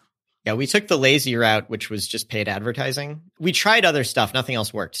marketing? Yeah, we took the lazy route, which was just paid advertising. We tried other stuff. Nothing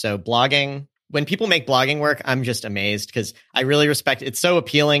else worked. So blogging, when people make blogging work, I'm just amazed because I really respect it. It's so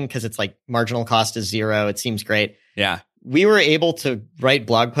appealing because it's like marginal cost is zero. It seems great. Yeah. We were able to write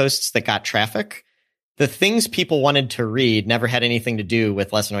blog posts that got traffic. The things people wanted to read never had anything to do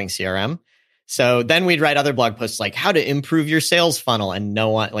with Less Annoying CRM. So then we'd write other blog posts like how to improve your sales funnel, and no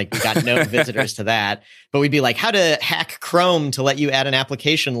one, like, we got no visitors to that. But we'd be like how to hack Chrome to let you add an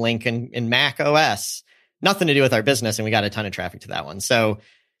application link in Mac OS. Nothing to do with our business, and we got a ton of traffic to that one. So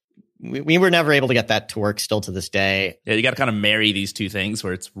we were never able to get that to work still to this day. Yeah, you got to kind of marry these two things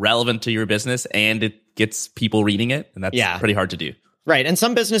where it's relevant to your business and it gets people reading it, and that's pretty hard to do. Right. And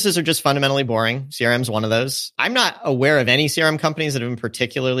some businesses are just fundamentally boring. CRM's one of those. I'm not aware of any CRM companies that have been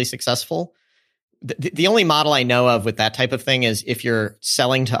particularly successful. The only model I know of with that type of thing is if you're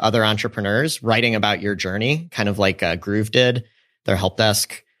selling to other entrepreneurs, writing about your journey, kind of like Groove did, their help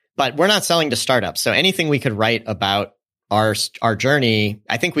desk. But we're not selling to startups. So anything we could write about our journey,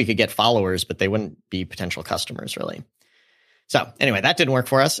 I think we could get followers, but they wouldn't be potential customers really. So anyway, that didn't work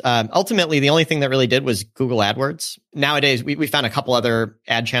for us. Ultimately, the only thing that really did was Google AdWords. Nowadays, we found a couple other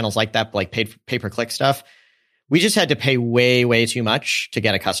ad channels like that, like paid pay-per-click stuff. We just had to pay way, way too much to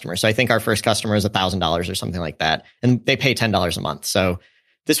get a customer. So I think our first customer is $1,000 or something like that. And they pay $10 a month. So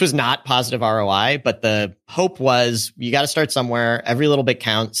this was not positive ROI, but the hope was you got to start somewhere. Every little bit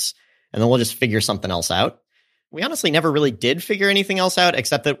counts. And then we'll just figure something else out. We honestly never really did figure anything else out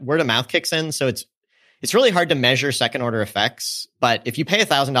except that word of mouth kicks in. So it's really hard to measure second order effects. But if you pay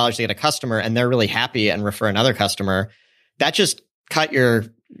 $1,000 to get a customer and they're really happy and refer another customer, that just cut your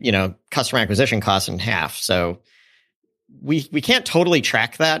customer acquisition costs in half. So we can't totally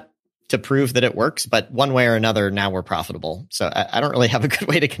track that to prove that it works, but one way or another, now we're profitable. So I don't really have a good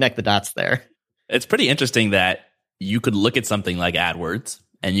way to connect the dots there. It's pretty interesting that you could look at something like AdWords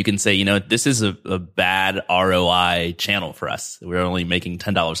and you can say, this is a bad ROI channel for us. We're only making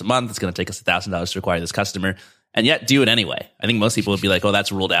 $10 a month. It's going to take us $1,000 to acquire this customer, and yet do it anyway. I think most people would be like, oh,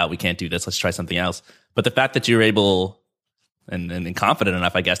 that's ruled out. We can't do this. Let's try something else. But the fact that you're able and confident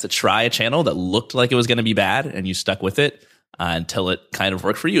enough, I guess, to try a channel that looked like it was going to be bad and you stuck with it until it kind of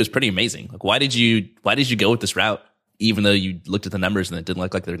worked for you is pretty amazing. Like, why did you go with this route, even though you looked at the numbers and it didn't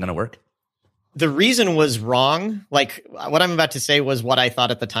look like they were going to work? The reason was wrong. Like, what I'm about to say was what I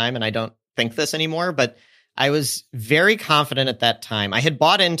thought at the time, and I don't think this anymore, but I was very confident at that time. I had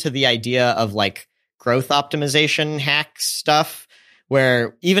bought into the idea of like growth optimization hack stuff,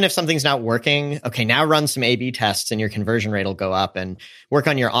 where even if something's not working, okay, now run some A/B tests and your conversion rate will go up, and work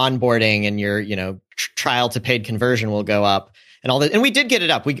on your onboarding and your, trial to paid conversion will go up and all that. And we did get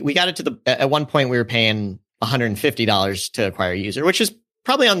it up. We got it to at one point we were paying $150 to acquire a user, which is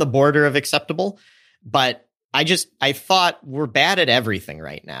probably on the border of acceptable. But I thought we're bad at everything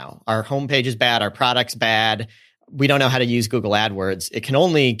right now. Our homepage is bad. Our product's bad. We don't know how to use Google AdWords. It can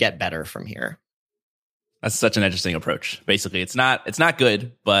only get better from here. That's such an interesting approach. Basically, it's not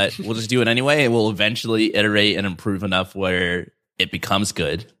good, but we'll just do it anyway. And we'll eventually iterate and improve enough where it becomes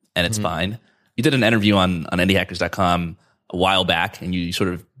good and it's fine. You did an interview on indiehackers.com a while back, and you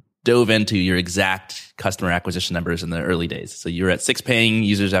sort of dove into your exact customer acquisition numbers in the early days. So you were at 6 paying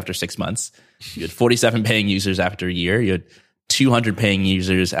users after 6 months. You had 47 paying users after a year. You had 200 paying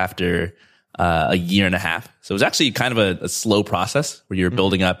users after a year and a half. So it was actually kind of a slow process where you were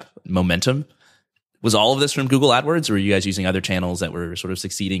building up momentum. Was all of this from Google AdWords, or were you guys using other channels that were sort of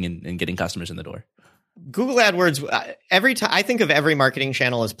succeeding in getting customers in the door? Google AdWords, every time I think of every marketing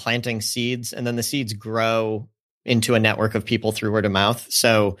channel as planting seeds, and then the seeds grow into a network of people through word of mouth.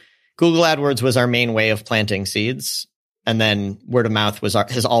 So Google AdWords was our main way of planting seeds. And then word of mouth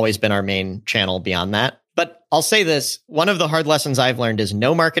has always been our main channel beyond that. But I'll say this, one of the hard lessons I've learned is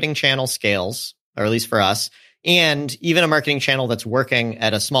no marketing channel scales, or at least for us. And even a marketing channel that's working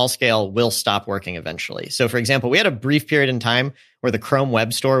at a small scale will stop working eventually. So for example, we had a brief period in time where the Chrome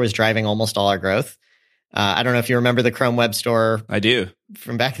Web Store was driving almost all our growth. I don't know if you remember the Chrome Web Store. I do.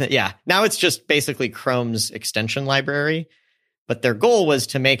 From back then. Yeah. Now it's just basically Chrome's extension library. But their goal was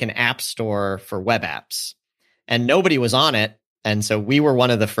to make an app store for web apps. And nobody was on it. And so we were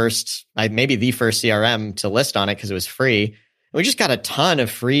one of the first, maybe the first CRM to list on it because it was free. We just got a ton of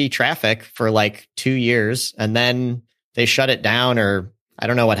free traffic for like 2 years, and then they shut it down, or I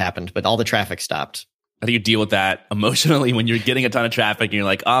don't know what happened, but all the traffic stopped. How do you deal with that emotionally when you're getting a ton of traffic and you're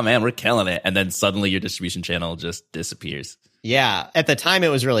like, oh man, we're killing it. And then suddenly your distribution channel just disappears? Yeah. At the time, it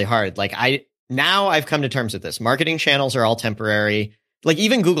was really hard. Like now I've come to terms with this. Marketing channels are all temporary. Like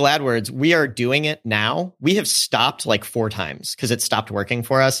even Google AdWords, we are doing it now. We have stopped like 4 times because it stopped working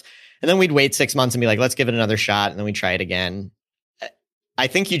for us. And then we'd wait 6 months and be like, let's give it another shot. And then we'd try it again. I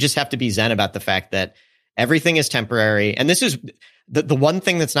think you just have to be zen about the fact that everything is temporary. And this is the one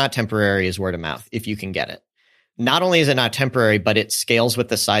thing that's not temporary is word of mouth, if you can get it. Not only is it not temporary, but it scales with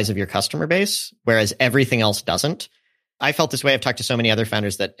the size of your customer base, whereas everything else doesn't. I felt this way. I've talked to so many other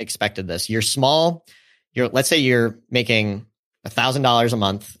founders that expected this. You're small. Let's say you're making $1,000 a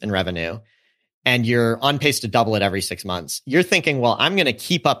month in revenue and you're on pace to double it every 6 months. You're thinking, well, I'm going to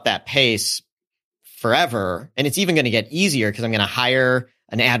keep up that pace forever. And it's even going to get easier because I'm going to hire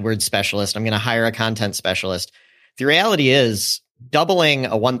an AdWords specialist. I'm going to hire a content specialist. The reality is doubling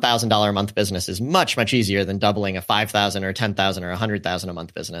a $1,000 a month business is much, much easier than doubling a $5,000 or $10,000 or $100,000 a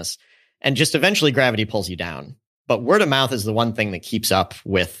month business. And just eventually gravity pulls you down. But word of mouth is the one thing that keeps up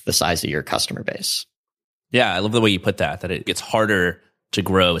with the size of your customer base. Yeah, I love the way you put that it gets harder to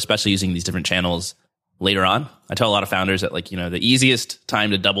grow, especially using these different channels later on. I tell a lot of founders that the easiest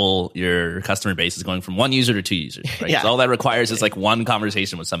time to double your customer base is going from 1 user to 2 users, right? Yeah. All that requires is one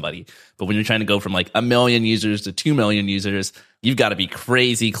conversation with somebody. But when you're trying to go from 1 million users to 2 million users, you've got to be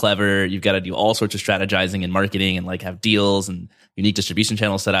crazy clever. You've got to do all sorts of strategizing and marketing and have deals and unique distribution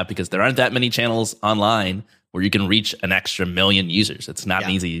channels set up because there aren't that many channels online where you can reach an extra million users. It's not an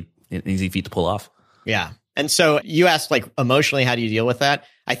easy feat to pull off. Yeah. And so you asked emotionally, how do you deal with that?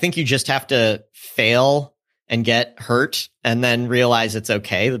 I think you just have to fail and get hurt and then realize it's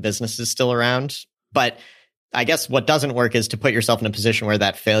okay. The business is still around. But I guess what doesn't work is to put yourself in a position where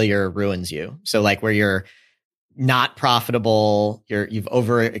that failure ruins you. So where you're not profitable, you've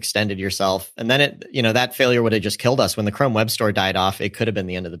overextended yourself. And then that failure would have just killed us. When the Chrome Web Store died off, it could have been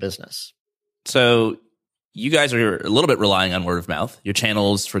the end of the business. So you guys are a little bit relying on word of mouth. Your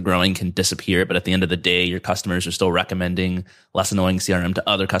channels for growing can disappear, but at the end of the day, your customers are still recommending Less Annoying CRM to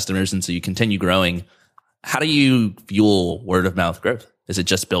other customers. And so you continue growing. How do you fuel word of mouth growth? Is it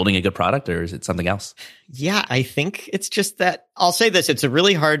just building a good product or is it something else? Yeah, I think it's just that. I'll say this. It's a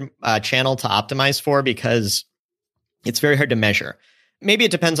really hard channel to optimize for because it's very hard to measure. Maybe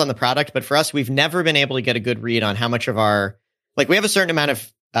it depends on the product, but for us, we've never been able to get a good read on how much of our, we have a certain amount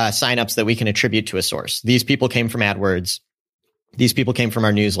of signups that we can attribute to a source. These people came from AdWords. These people came from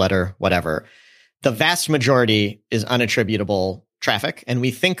our newsletter, whatever. The vast majority is unattributable traffic. And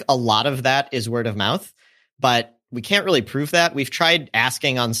we think a lot of that is word of mouth, but we can't really prove that. We've tried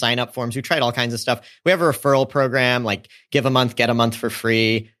asking on sign up forms. We've tried all kinds of stuff. We have a referral program, give a month, get a month for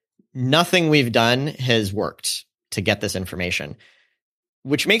free. Nothing we've done has worked to get this information,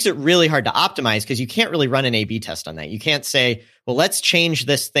 which makes it really hard to optimize because you can't really run an A/B test on that. You can't say, well, let's change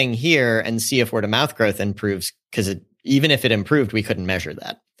this thing here and see if word of mouth growth improves, because even if it improved, we couldn't measure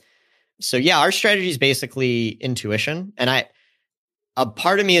that. So yeah, our strategy is basically intuition. And a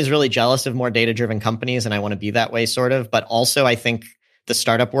part of me is really jealous of more data-driven companies, and I want to be that way sort of. But also I think the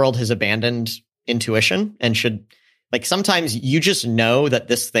startup world has abandoned intuition and should, sometimes you just know that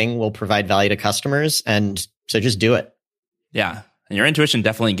this thing will provide value to customers. And so just do it. Yeah. And your intuition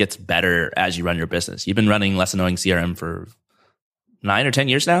definitely gets better as you run your business. You've been running Less Annoying CRM for 9 or 10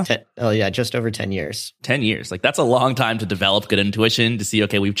 years now? Just over 10 years. 10 years. That's a long time to develop good intuition, to see,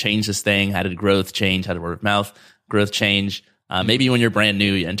 okay, we've changed this thing. How did growth change? How did word of mouth growth change? Maybe when you're brand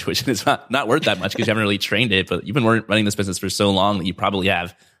new, your intuition is not worth that much because you haven't really trained it, but you've been running this business for so long that you probably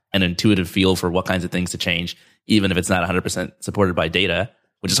have an intuitive feel for what kinds of things to change, even if it's not 100% supported by data,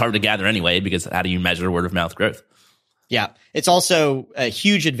 which is hard to gather anyway, because how do you measure word of mouth growth? Yeah. It's also a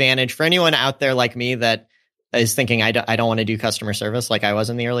huge advantage for anyone out there like me that is thinking, I don't want to do customer service like I was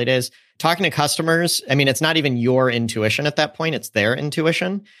in the early days. Talking to customers, it's not even your intuition at that point. It's their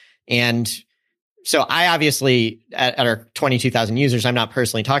intuition. And so I obviously, at our 22,000 users, I'm not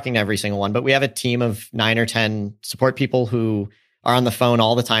personally talking to every single one, but we have a team of 9 or 10 support people who are on the phone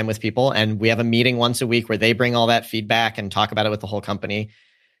all the time with people. And we have a meeting once a week where they bring all that feedback and talk about it with the whole company.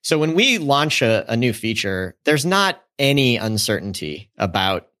 So when we launch a new feature, there's not any uncertainty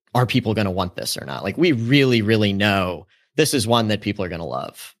about, are people going to want this or not? We really, really know this is one that people are going to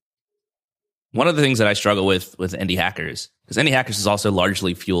love. One of the things that I struggle with Indie Hackers, because Indie Hackers is also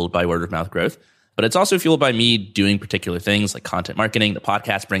largely fueled by word of mouth growth, but it's also fueled by me doing particular things like content marketing. The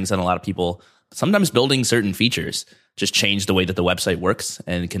podcast brings in a lot of people. sometimes building certain features just change the way that the website works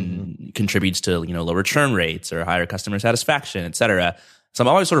and can contributes to, lower churn rates or higher customer satisfaction, et cetera. So I'm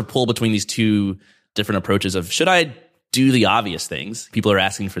always sort of pulled between these two different approaches of, should I do the obvious things? People are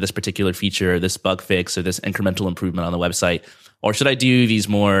asking for this particular feature or this bug fix or this incremental improvement on the website. Or should I do these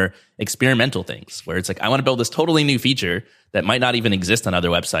more experimental things where it's like, I want to build this totally new feature that might not even exist on other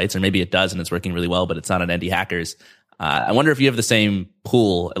websites, or maybe it does and it's working really well, but it's not on Indie Hackers. I wonder if you have the same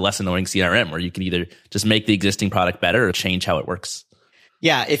pool at Less Annoying CRM where you can either just make the existing product better or change how it works.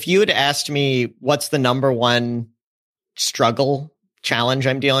 Yeah. If you had asked me what's the number one struggle challenge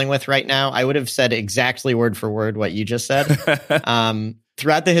I'm dealing with right now, I would have said exactly word for word what you just said.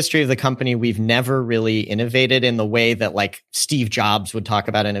 Throughout the history of the company, we've never really innovated in the way that like Steve Jobs would talk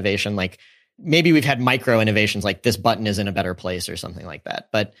about innovation. Like maybe we've had micro innovations like this button is in a better place or something like that.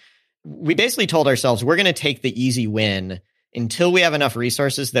 But we basically told ourselves we're going to take the easy win until we have enough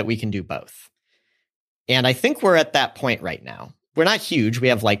resources that we can do both. And I think we're at that point right now. We're not huge. We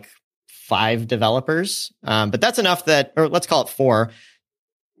have like 5 developers, but that's enough that, or let's call it 4.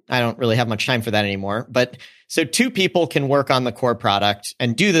 I don't really have much time for that anymore. But so 2 people can work on the core product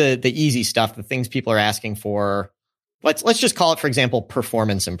and do the easy stuff, the things people are asking for. Let's just call it, for example,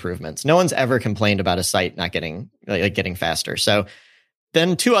 performance improvements. No one's ever complained about a site not getting faster. So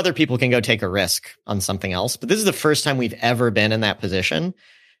then 2 other people can go take a risk on something else. But this is the first time we've ever been in that position.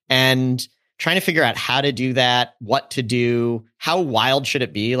 And trying to figure out how to do that, what to do, how wild should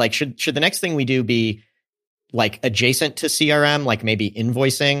it be? Like, should the next thing we do be like adjacent to CRM, like maybe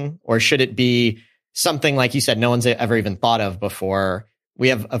invoicing, or should it be something like you said, no one's ever even thought of before? We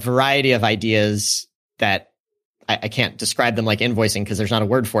have a variety of ideas that I can't describe them like invoicing because there's not a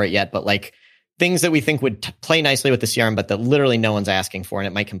word for it yet, but like things that we think would play nicely with the CRM, but that literally no one's asking for, and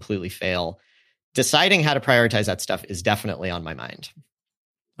it might completely fail. Deciding how to prioritize that stuff is definitely on my mind.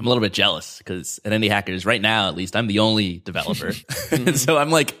 I'm a little bit jealous because at Indie Hackers right now, at least, I'm the only developer. And so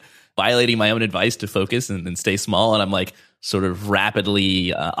I'm like violating my own advice to focus and stay small. And I'm like sort of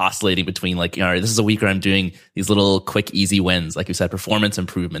rapidly oscillating between like, this is a week where I'm doing these little quick, easy wins. Like you said, performance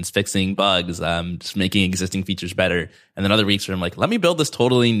improvements, fixing bugs, just making existing features better. And then other weeks where I'm like, let me build this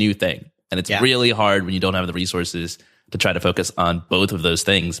totally new thing. And it's really hard when you don't have the resources to try to focus on both of those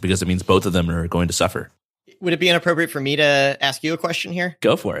things because it means both of them are going to suffer. Would it be inappropriate for me to ask you a question here?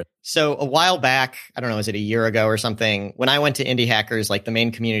 Go for it. So a while back, I don't know, is it a year ago or something? When I went to Indie Hackers, like the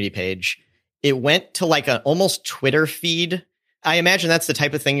main community page, it went to like an almost Twitter feed. I imagine that's the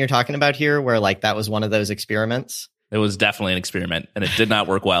type of thing you're talking about here, where like that was one of those experiments. It was definitely an experiment and it did not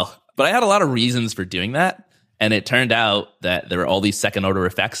work well. But I had a lot of reasons for doing that. And it turned out that there were all these second order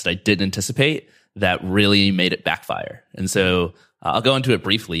effects that I didn't anticipate that really made it backfire. And so I'll go into it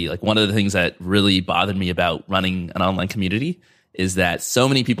briefly. Like one of the things that really bothered me about running an online community is that so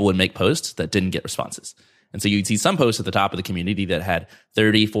many people would make posts that didn't get responses. And so you'd see some posts at the top of the community that had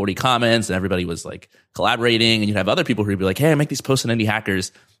 30, 40 comments and everybody was like collaborating. And you'd have other people who would be like, hey, I make these posts on Indie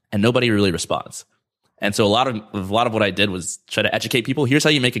Hackers and nobody really responds. And so a lot of what I did was try to educate people. Here's how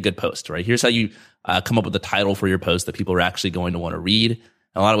you make a good post, right? Here's how you come up with the title for your post that people are actually going to want to read. In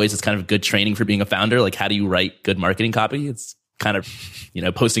a lot of ways, it's kind of good training for being a founder. Like, how do you write good marketing copy? It's kind of,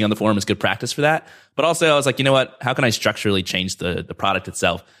 posting on the forum is good practice for that. But also I was like, you know what? How can I structurally change the product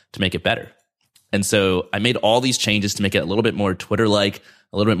itself to make it better? And so I made all these changes to make it a little bit more Twitter-like,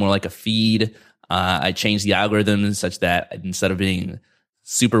 a little bit more like a feed. I changed the algorithm such that instead of being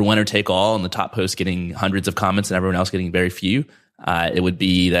super winner take all and the top post getting hundreds of comments and everyone else getting very few, it would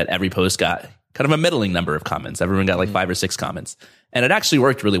be that every post got kind of a middling number of comments. Everyone got like 5 or 6 comments. And it actually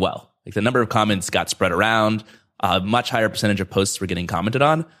worked really well. Like the number of comments got spread around. A much higher percentage of posts were getting commented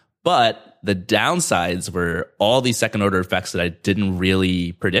on. But the downsides were all these second order effects that I didn't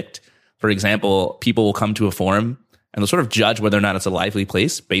really predict. For example, people will come to a forum and they'll sort of judge whether or not it's a lively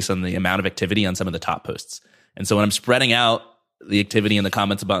place based on the amount of activity on some of the top posts. And so when I'm spreading out the activity in the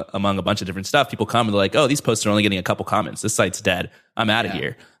comments among a bunch of different stuff, people come and they're like, oh, these posts are only getting a couple comments. This site's dead. I'm out of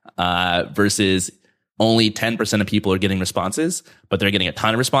here. Versus only 10% of people are getting responses, but they're getting a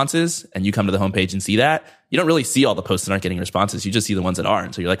ton of responses. And you come to the homepage and see that. You don't really see all the posts that aren't getting responses. You just see the ones that are.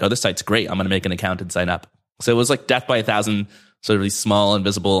 And so you're like, oh, this site's great. I'm going to make an account and sign up. So it was like death by 1,000 sort of these small,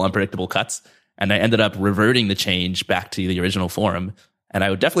 invisible, unpredictable cuts. And I ended up reverting the change back to the original forum. And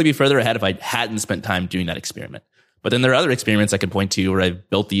I would definitely be further ahead if I hadn't spent time doing that experiment. But then there are other experiments I can point to where I've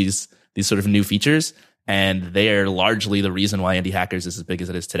built these sort of new features, and they are largely the reason why Indie Hackers is as big as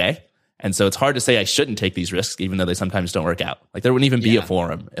it is today. And so it's hard to say I shouldn't take these risks, even though they sometimes don't work out. Like there wouldn't even be a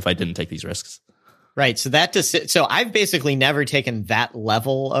forum if I didn't take these risks. Right. So I've basically never taken that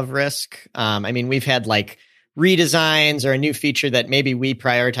level of risk. I mean, we've had like redesigns or a new feature that maybe we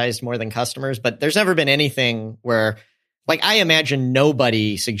prioritized more than customers. But there's never been anything where, like, I imagine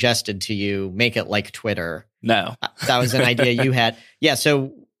nobody suggested to you, make it like Twitter. No. That was an idea you had. Yeah.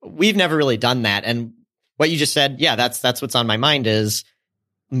 So we've never really done that. And what you just said, yeah, that's what's on my mind is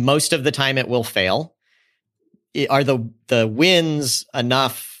most of the time it will fail. Are the wins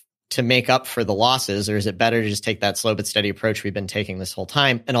enough to make up for the losses, or is it better to just take that slow but steady approach we've been taking this whole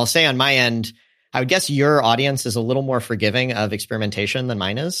time? And I'll say on my end, I would guess your audience is a little more forgiving of experimentation than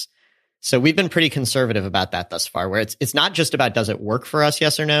mine is. So we've been pretty conservative about that thus far, where it's not just about does it work for us,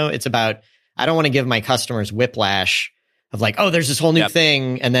 yes or no? It's about, I don't want to give my customers whiplash of like, oh, there's this whole new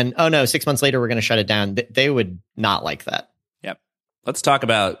thing. And then, oh no, 6 months later, we're going to shut it down. They would not like that. Yep. Let's talk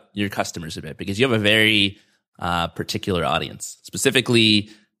about your customers a bit, because you have a very particular audience. Specifically,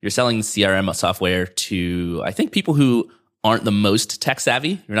 you're selling CRM software to, I think, people who aren't the most tech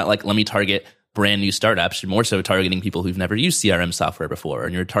savvy. You're not like, let me target brand new startups. You're more so targeting people who've never used CRM software before.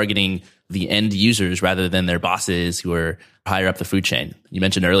 And you're targeting the end users rather than their bosses who are higher up the food chain. You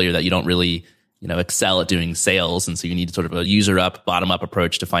mentioned earlier that you don't really, excel at doing sales. And so you need sort of a user up, bottom up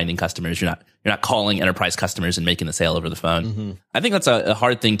approach to finding customers. You're not calling enterprise customers and making the sale over the phone. Mm-hmm. I think that's a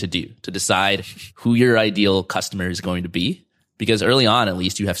hard thing to do, to decide who your ideal customer is going to be. Because early on, at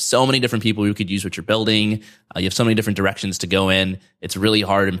least, you have so many different people who could use what you're building. You have so many different directions to go in. It's really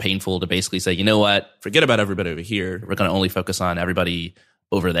hard and painful to basically say, you know what, forget about everybody over here. We're going to only focus on everybody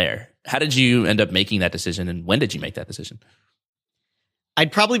over there. How did you end up making that decision, and when did you make that decision?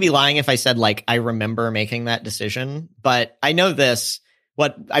 I'd probably be lying if I said, like, I remember making that decision. But I know this.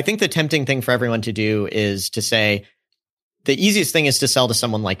 What I think the tempting thing for everyone to do is to say, the easiest thing is to sell to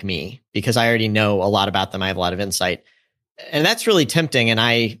someone like me, because I already know a lot about them. I have a lot of insight. And that's really tempting. And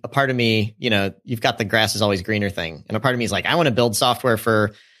a part of me, you've got the grass is always greener thing. And a part of me is like, I want to build software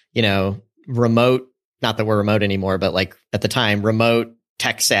for, remote, not that we're remote anymore, but like at the time, remote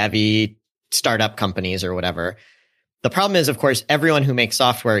tech savvy startup companies or whatever. The problem is, of course, everyone who makes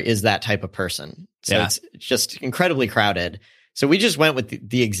software is that type of person. So it's just incredibly crowded. So we just went with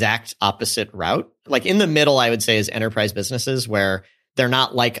the exact opposite route. Like in the middle, I would say, is enterprise businesses where they're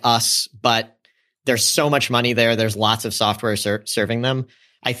not like us, but there's so much money there. There's lots of software serving them.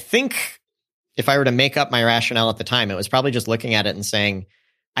 I think if I were to make up my rationale at the time, it was probably just looking at it and saying,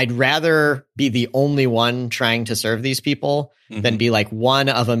 I'd rather be the only one trying to serve these people than be like one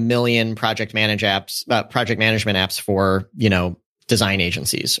of a million project management apps for, design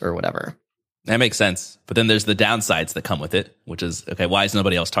agencies or whatever. That makes sense. But then there's the downsides that come with it, which is, okay, why is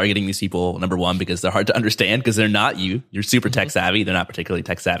nobody else targeting these people? Number one, because they're hard to understand because they're not you. You're super tech savvy. They're not particularly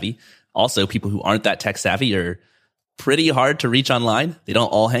tech savvy. Also, people who aren't that tech savvy are pretty hard to reach online. They don't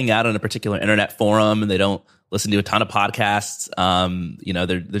all hang out on a particular internet forum, and they don't listen to a ton of podcasts.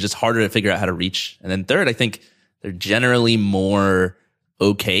 They're just harder to figure out how to reach. And then third, I think they're generally more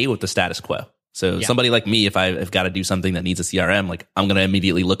okay with the status quo. So somebody like me, if I've got to do something that needs a CRM, like I'm going to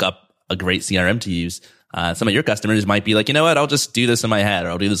immediately look up a great CRM to use. Some of your customers might be like, you know what, I'll just do this in my head, or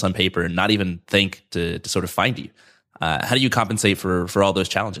I'll do this on paper and not even think to sort of find you. How do you compensate for all those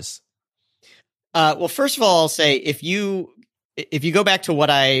challenges? Well, first of all, I'll say if you go back to what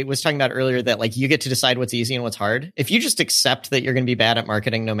I was talking about earlier, that like you get to decide what's easy and what's hard. If you just accept that you're going to be bad at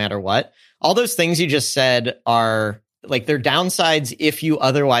marketing no matter what, all those things you just said are like, they're downsides if you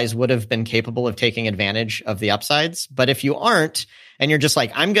otherwise would have been capable of taking advantage of the upsides. But if you aren't, and you're just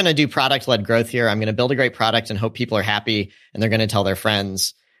like, I'm going to do product-led growth here, I'm going to build a great product and hope people are happy and they're going to tell their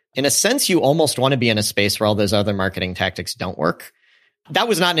friends. In a sense, you almost want to be in a space where all those other marketing tactics don't work. That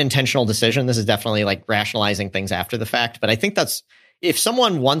was not an intentional decision. This is definitely like rationalizing things after the fact. But I think that's, if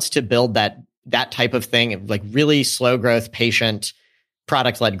someone wants to build that type of thing, like really slow growth, patient,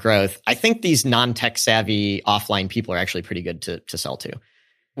 product-led growth, I think these non-tech savvy offline people are actually pretty good to sell to.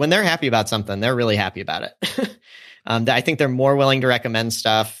 When they're happy about something, they're really happy about it. I think they're more willing to recommend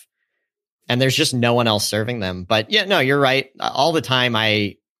stuff, and there's just no one else serving them. But yeah, no, you're right. All the time,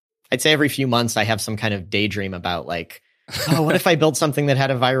 I'd say every few months I have some kind of daydream about like, oh, what if I built something that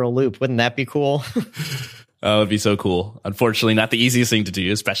had a viral loop? Wouldn't that be cool? Oh, it'd be so cool. Unfortunately, not the easiest thing to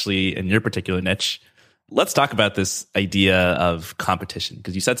do, especially in your particular niche. Let's talk about this idea of competition,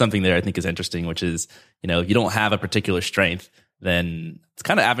 because you said something there I think is interesting, which is, if you don't have a particular strength, then it's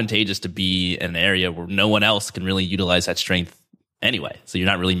kind of advantageous to be in an area where no one else can really utilize that strength anyway. So you're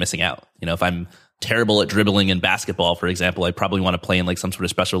not really missing out. If I'm terrible at dribbling in basketball, for example, I probably want to play in like some sort of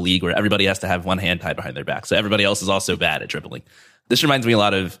special league where everybody has to have one hand tied behind their back. So everybody else is also bad at dribbling. This reminds me a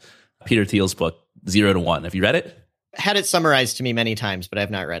lot of Peter Thiel's book, 0 to 1. Have you read it? Had it summarized to me many times, but I've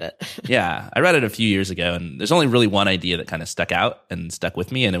not read it. Yeah, I read it a few years ago, and there's only really one idea that kind of stuck out and stuck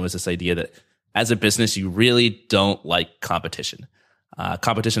with me. And it was this idea that as a business, you really don't like competition.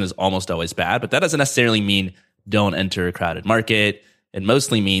 Competition is almost always bad, but that doesn't necessarily mean don't enter a crowded market. It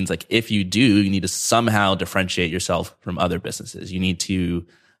mostly means like if you do, you need to somehow differentiate yourself from other businesses. You need to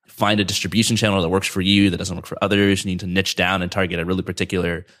find a distribution channel that works for you, that doesn't work for others. You need to niche down and target a really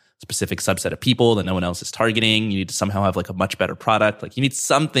particular specific subset of people that no one else is targeting. You need to somehow have like a much better product. Like you need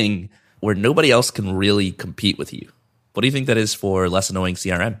something where nobody else can really compete with you. What do you think that is for Less Annoying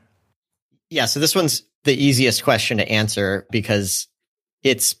CRM? Yeah, so this one's the easiest question to answer because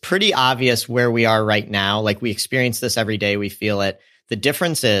it's pretty obvious where we are right now. Like we experience this every day. We feel it. The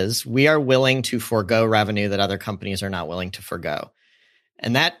difference is we are willing to forego revenue that other companies are not willing to forego.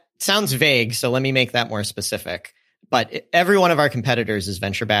 And that sounds vague. So let me make that more specific. But every one of our competitors is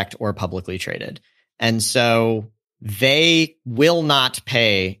venture-backed or publicly traded. And so they will not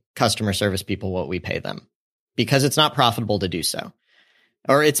pay customer service people what we pay them because it's not profitable to do so.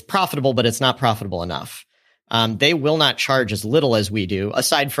 Or it's profitable, but it's not profitable enough. They will not charge as little as we do,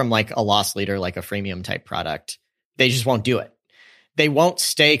 aside from like a loss leader, like a freemium type product. They just won't do it. They won't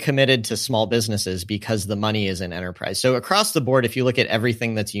stay committed to small businesses because the money is in enterprise. So across the board, if you look at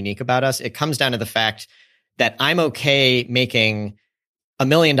everything that's unique about us, it comes down to the fact that I'm okay making $1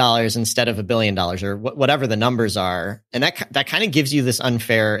 million instead of $1 billion or whatever the numbers are. And that kind of gives you this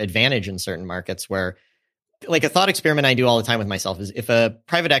unfair advantage in certain markets where like a thought experiment I do all the time with myself is if a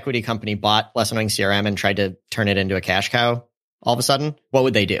private equity company bought Less Annoying CRM and tried to turn it into a cash cow all of a sudden, what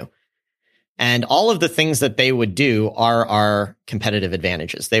would they do? And all of the things that they would do are our competitive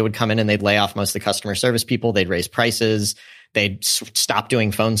advantages. They would come in and they'd lay off most of the customer service people. They'd raise prices. They'd stop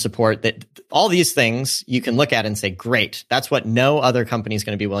doing phone support. That all these things you can look at and say, great, that's what no other company is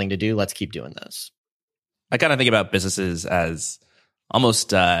going to be willing to do. Let's keep doing this. I kind of think about businesses as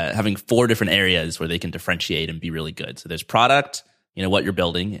almost having 4 different areas where they can differentiate and be really good. So there's product, what you're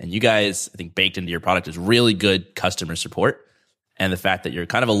building. And you guys, I think baked into your product is really good customer support. And the fact that you're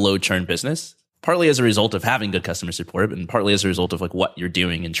kind of a low churn business, partly as a result of having good customer support, and partly as a result of like what you're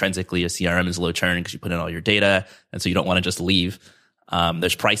doing intrinsically. A CRM is low churn because you put in all your data. And so you don't want to just leave.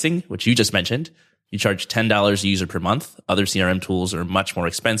 There's pricing, which you just mentioned. You charge $10 a user per month. Other CRM tools are much more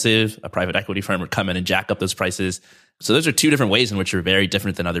expensive. A private equity firm would come in and jack up those prices. So those are 2 different ways in which you're very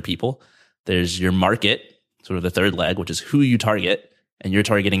different than other people. There's your market, sort of the third leg, which is who you target. And you're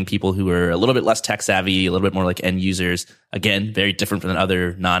targeting people who are a little bit less tech savvy, a little bit more like end users. Again, very different from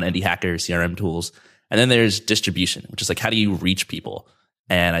other non-indie hacker CRM tools. And then there's distribution, which is like, how do you reach people?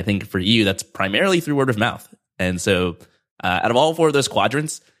 And I think for you, that's primarily through word of mouth. And so out of all 4 of those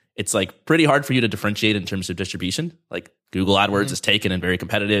quadrants, it's like pretty hard for you to differentiate in terms of distribution. Like Google AdWords is taken and very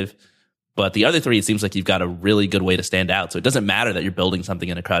competitive. But the other 3, it seems like you've got a really good way to stand out. So it doesn't matter that you're building something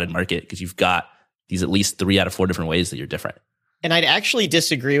in a crowded market because you've got these at least 3 out of 4 different ways that you're different. And I'd actually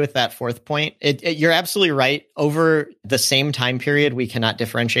disagree with that 4th point. You're absolutely right. Over the same time period, we cannot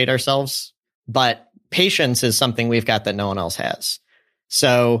differentiate ourselves, but patience is something we've got that no one else has.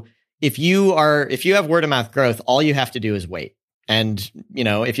 So if you have word of mouth growth, all you have to do is wait. And,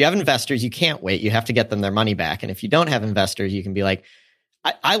 if you have investors, you can't wait. You have to get them their money back. And if you don't have investors, you can be like,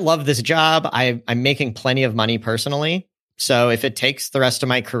 I love this job. I'm making plenty of money personally. So if it takes the rest of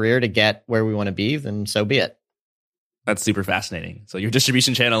my career to get where we want to be, then so be it. That's super fascinating. So your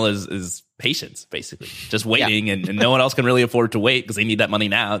distribution channel is patience, basically, just waiting, and no one else can really afford to wait because they need that money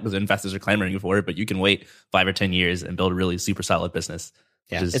now because investors are clamoring for it. But you can wait 5 or 10 years and build a really super solid business.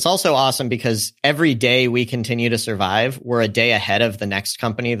 Yeah, it's also awesome because every day we continue to survive, we're a day ahead of the next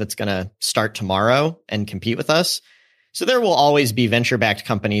company that's going to start tomorrow and compete with us. So there will always be venture-backed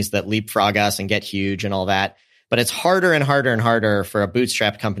companies that leapfrog us and get huge and all that. But it's harder and harder and harder for a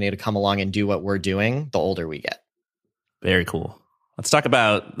bootstrapped company to come along and do what we're doing the older we get. Very cool. Let's talk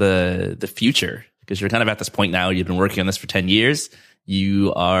about the future, because you're kind of at this point now. You've been working on this for 10 years.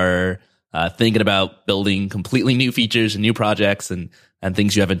 You are thinking about building completely new features and new projects and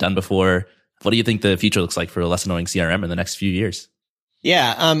things you haven't done before. What do you think the future looks like for a Less Annoying CRM in the next few years?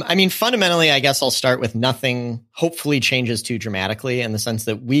 Yeah. Fundamentally, I guess I'll start with nothing hopefully changes too dramatically in the sense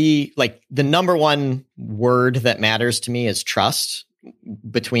that the number one word that matters to me is trust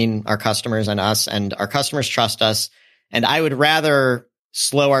between our customers and us, and our customers trust us. And I would rather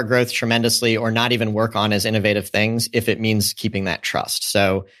slow our growth tremendously or not even work on as innovative things if it means keeping that trust.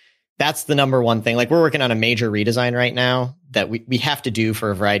 So that's the number one thing. Like we're working on a major redesign right now that we have to do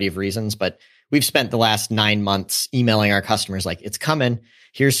for a variety of reasons, but we've spent the last 9 months emailing our customers like, it's coming.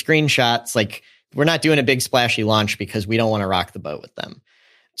 Here's screenshots. Like we're not doing a big splashy launch because we don't want to rock the boat with them.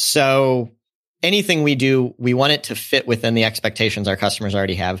 So anything we do, we want it to fit within the expectations our customers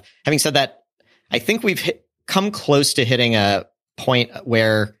already have. Having said that, I think we've come close to hitting a point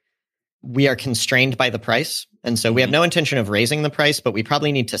where we are constrained by the price. And so we have no intention of raising the price, but we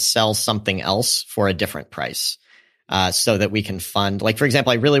probably need to sell something else for a different price so that we can fund. Like, for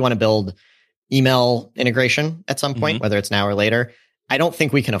example, I really want to build email integration at some point, whether it's now or later. I don't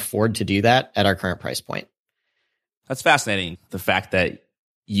think we can afford to do that at our current price point. That's fascinating. The fact that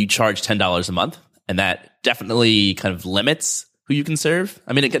you charge $10 a month, and that definitely kind of limits who you can serve.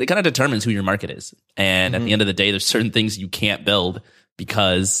 I mean, it kind of determines who your market is. And at the end of the day, there's certain things you can't build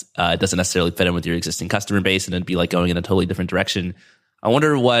because it doesn't necessarily fit in with your existing customer base, and it'd be like going in a totally different direction. I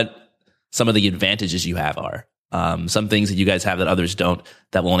wonder what some of the advantages you have are. Some things that you guys have that others don't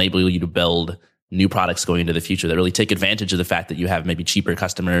that will enable you to build new products going into the future that really take advantage of the fact that you have maybe cheaper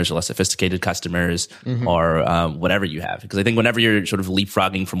customers or less sophisticated customers or whatever you have. Because I think whenever you're sort of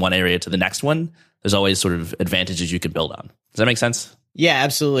leapfrogging from one area to the next one, there's always sort of advantages you can build on. Does that make sense? Yeah,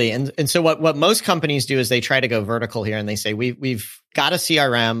 absolutely. And so what most companies do is they try to go vertical here and they say, we've got a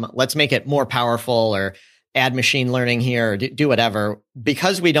CRM, let's make it more powerful or add machine learning here or do whatever.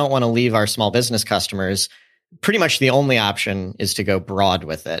 Because we don't want to leave our small business customers, pretty much the only option is to go broad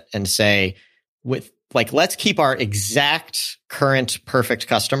with it and say, let's keep our exact current perfect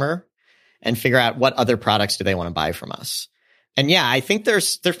customer and figure out what other products do they want to buy from us. And yeah, I think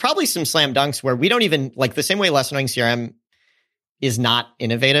there's probably some slam dunks where we don't even, like the same way Less Annoying CRM is not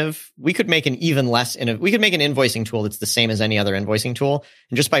innovative. We could make an even less we could make an invoicing tool that's the same as any other invoicing tool.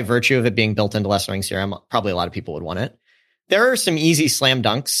 And just by virtue of it being built into Less Annoying CRM, probably a lot of people would want it. There are some easy slam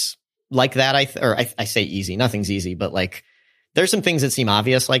dunks like that. I say easy, nothing's easy, but like there's some things that seem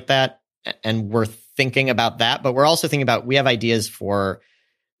obvious like that. And we're thinking about that, but we're also thinking about, we have ideas for,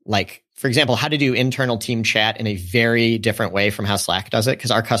 like, for example, how to do internal team chat in a very different way from how Slack does it,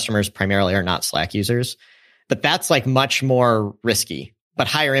 because our customers primarily are not Slack users. But that's like much more risky, but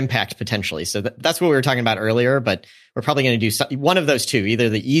higher impact potentially. So that's what we were talking about earlier, but we're probably going to do one of those two, either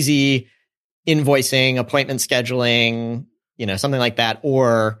the easy invoicing, appointment scheduling, something like that,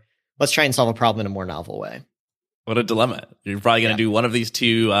 or let's try and solve a problem in a more novel way. What a dilemma. You're probably going to do one of these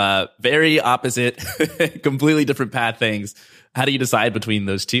two very opposite, completely different path things. How do you decide between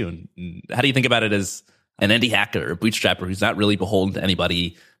those two? And how do you think about it as an indie hacker or bootstrapper who's not really beholden to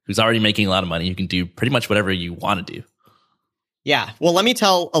anybody, who's already making a lot of money, who can do pretty much whatever you want to do? Yeah. Well, let me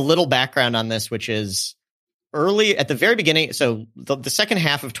tell a little background on this, which is early at the very beginning. So the second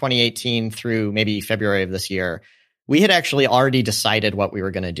half of 2018 through maybe February of this year, we had actually already decided what we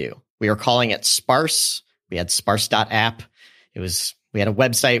were going to do. We were calling it Sparse. We had sparse.app. We had a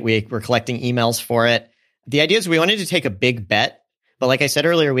website. We were collecting emails for it. The idea is we wanted to take a big bet, but like I said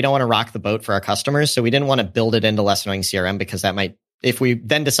earlier, we don't want to rock the boat for our customers. So we didn't want to build it into Less Annoying CRM because that might, if we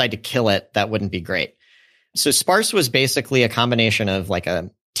then decide to kill it, that wouldn't be great. So Sparse was basically a combination of like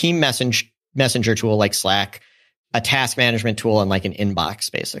a team messenger tool like Slack, a task management tool, and like an inbox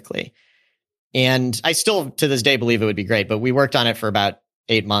basically. And I still to this day believe it would be great, but we worked on it for about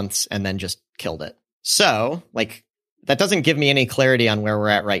 8 months and then just killed it. So, like, that doesn't give me any clarity on where we're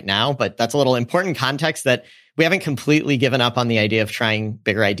at right now, but that's a little important context that we haven't completely given up on the idea of trying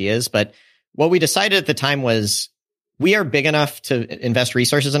bigger ideas. But what we decided at the time was we are big enough to invest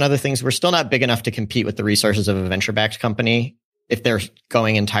resources in other things. We're still not big enough to compete with the resources of a venture-backed company if they're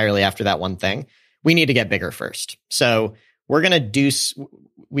going entirely after that one thing. We need to get bigger first. So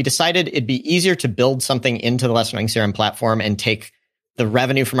we decided it'd be easier to build something into the Less Annoying CRM platform and take the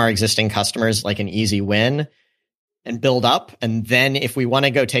revenue from our existing customers like an easy win and build up. And then if we want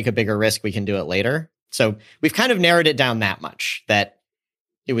to go take a bigger risk, we can do it later. So we've kind of narrowed it down that much, that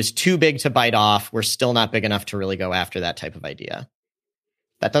it was too big to bite off. We're still not big enough to really go after that type of idea.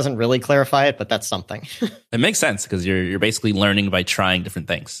 That doesn't really clarify it, but that's something. It makes sense because you're basically learning by trying different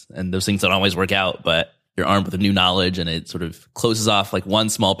things. And those things don't always work out, but you're armed with a new knowledge and it sort of closes off like one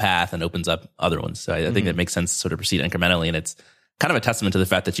small path and opens up other ones. So I think that makes sense to sort of proceed incrementally. And it's kind of a testament to the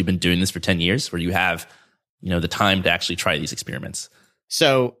fact that you've been doing this for 10 years where you have, the time to actually try these experiments.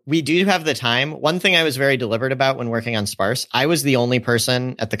 So we do have the time. One thing I was very deliberate about when working on Sparse, I was the only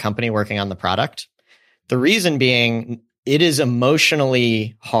person at the company working on the product. The reason being, it is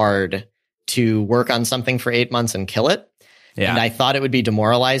emotionally hard to work on something for 8 months and kill it. Yeah. And I thought it would be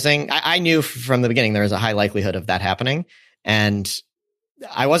demoralizing. I knew from the beginning there was a high likelihood of that happening. And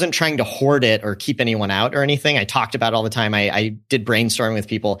I wasn't trying to hoard it or keep anyone out or anything. I talked about it all the time. I did brainstorming with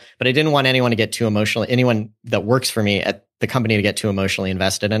people, but I didn't want anyone to get too emotional, anyone that works for me at the company to get too emotionally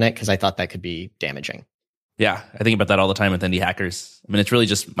invested in it because I thought that could be damaging. Yeah, I think about that all the time with indie hackers. I mean, it's really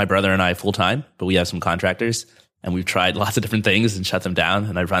just my brother and I full time, but we have some contractors and we've tried lots of different things and shut them down.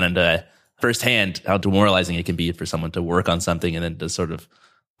 And I've run into firsthand how demoralizing it can be for someone to work on something and then to sort of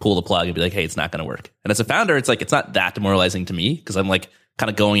pull the plug and be like, hey, it's not going to work. And as a founder, it's like, it's not that demoralizing to me because I'm like, kind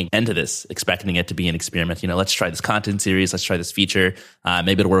of going into this, expecting it to be an experiment. Let's try this content series. Let's try this feature.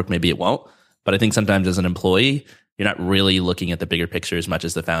 Maybe it'll work. Maybe it won't. But I think sometimes as an employee, you're not really looking at the bigger picture as much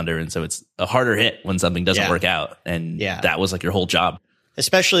as the founder. And so it's a harder hit when something doesn't work out. And that was like your whole job.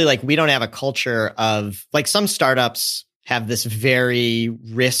 Especially like we don't have a culture of like some startups have this very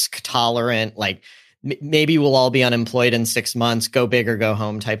risk tolerant, like maybe we'll all be unemployed in 6 months, go big or go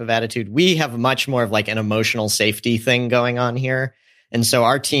home type of attitude. We have much more of like an emotional safety thing going on here. And so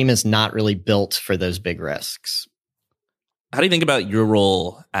our team is not really built for those big risks. How do you think about your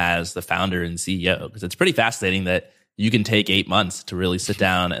role as the founder and CEO? Because it's pretty fascinating that you can take 8 months to really sit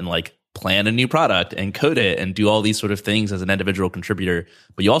down and like plan a new product and code it and do all these sort of things as an individual contributor.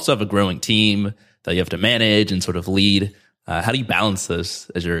 But you also have a growing team that you have to manage and sort of lead. How do you balance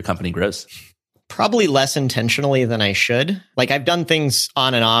those as your company grows? Probably less intentionally than I should. Like I've done things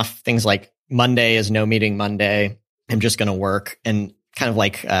on and off, things like Monday is no meeting Monday. I'm just going to work. And kind of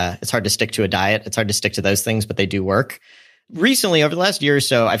like it's hard to stick to a diet. It's hard to stick to those things, but they do work. Recently, over the last year or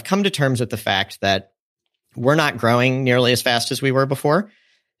so, I've come to terms with the fact that we're not growing nearly as fast as we were before.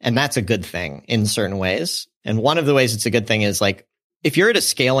 And that's a good thing in certain ways. And one of the ways it's a good thing is like, if you're at a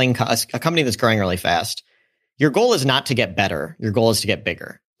scaling, a company that's growing really fast, your goal is not to get better. Your goal is to get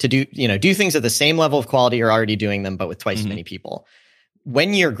bigger, to do things at the same level of quality you're already doing them, but with twice as many people.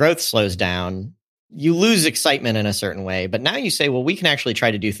 When your growth slows down, you lose excitement in a certain way. But now you say, well, we can actually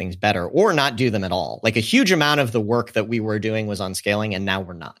try to do things better or not do them at all. Like a huge amount of the work that we were doing was on scaling and now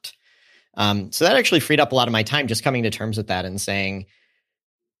we're not. So that actually freed up a lot of my time just coming to terms with that and saying,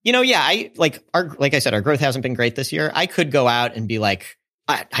 like I said, our growth hasn't been great this year. I could go out and be like,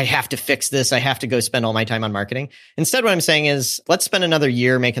 I have to fix this. I have to go spend all my time on marketing. Instead, what I'm saying is let's spend another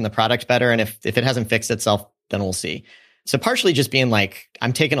year making the product better. And if it hasn't fixed itself, then we'll see. So partially just being like,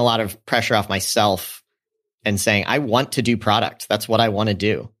 I'm taking a lot of pressure off myself and saying, I want to do product. That's what I want to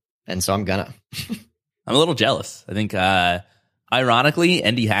do. And so I'm gonna. I'm a little jealous. I think, ironically,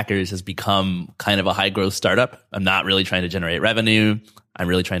 Indie Hackers has become kind of a high growth startup. I'm not really trying to generate revenue. I'm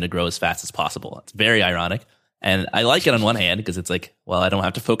really trying to grow as fast as possible. It's very ironic. And I like it on one hand because it's like, well, I don't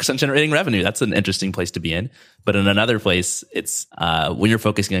have to focus on generating revenue. That's an interesting place to be in. But in another place, it's when you're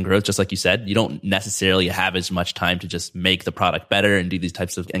focusing on growth, just like you said, you don't necessarily have as much time to just make the product better and do these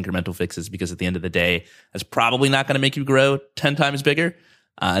types of incremental fixes because at the end of the day, that's probably not going to make you grow 10 times bigger.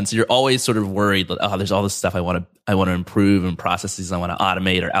 And so you're always sort of worried that, there's all this stuff I want to improve and processes I want to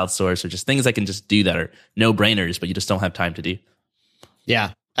automate or outsource or just things I can just do that are no brainers, but you just don't have time to do.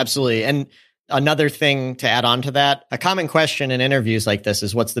 Yeah, absolutely. And another thing to add on to that, a common question in interviews like this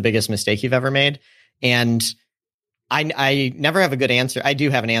is, what's the biggest mistake you've ever made? And I never have a good answer. I do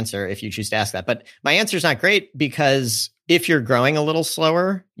have an answer if you choose to ask that, but my answer is not great because if you're growing a little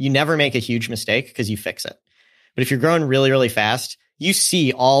slower, you never make a huge mistake because you fix it. But if you're growing really, really fast, you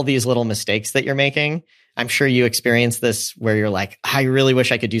see all these little mistakes that you're making. I'm sure you experience this where you're like, I really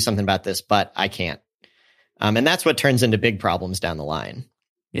wish I could do something about this, but I can't. And that's what turns into big problems down the line.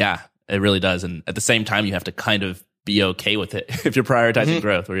 Yeah, it really does. And at the same time, you have to kind of be okay with it if you're prioritizing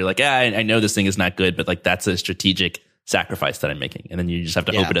growth, where you're like, I know this thing is not good, but like that's a strategic sacrifice that I'm making. And then you just have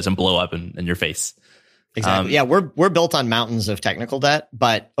to hope it doesn't blow up in your face. Exactly. We're built on mountains of technical debt,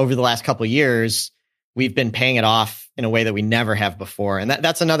 but over the last couple of years, we've been paying it off in a way that we never have before. And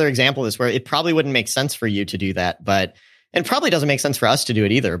that's another example of this where it probably wouldn't make sense for you to do that, but it probably doesn't make sense for us to do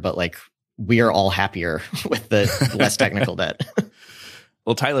it either. But like, we are all happier with the less technical debt.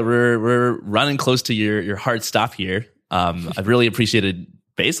 Well, Tyler, we're running close to your hard stop here. I've really appreciated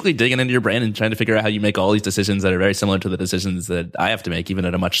basically digging into your brain and trying to figure out how you make all these decisions that are very similar to the decisions that I have to make, even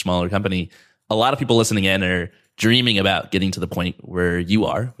at a much smaller company. A lot of people listening in are dreaming about getting to the point where you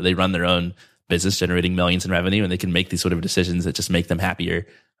are, where they run their own business, generating millions in revenue, and they can make these sort of decisions that just make them happier.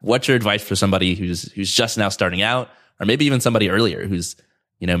 What's your advice for somebody who's just now starting out, or maybe even somebody earlier who's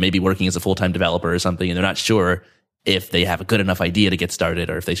maybe working as a full-time developer or something, and they're not sure if they have a good enough idea to get started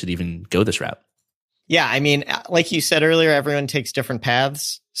or if they should even go this route? Yeah, I mean, like you said earlier, everyone takes different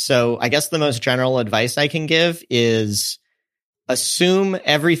paths. So I guess the most general advice I can give is assume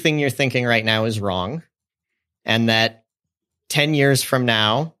everything you're thinking right now is wrong, and that 10 years from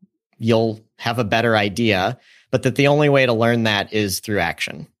now, you'll have a better idea, but that the only way to learn that is through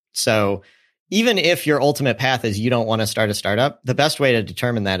action. So even if your ultimate path is you don't want to start a startup, the best way to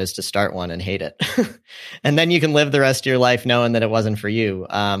determine that is to start one and hate it. And then you can live the rest of your life knowing that it wasn't for you.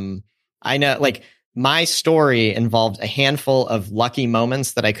 I know, like, my story involved a handful of lucky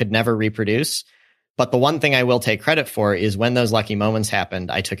moments that I could never reproduce. But the one thing I will take credit for is when those lucky moments happened,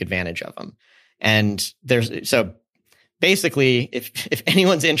 I took advantage of them. And so basically, if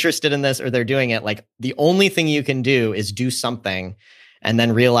anyone's interested in this or they're doing it, like, the only thing you can do is do something. and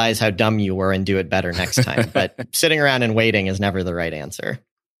then realize how dumb you were and do it better next time. But sitting around and waiting is never the right answer.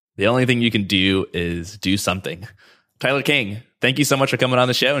 The only thing you can do is do something. Tyler King, thank you so much for coming on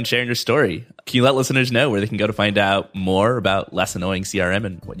the show and sharing your story. Can you let listeners know where they can go to find out more about Less Annoying CRM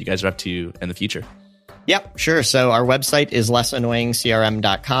and what you guys are up to in the future? Yep, sure. So our website is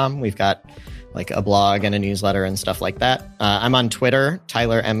lessannoyingcrm.com. We've got like a blog and a newsletter and stuff like that. I'm on Twitter,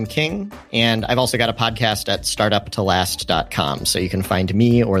 Tyler M. King, and I've also got a podcast at startuptolast.com. So you can find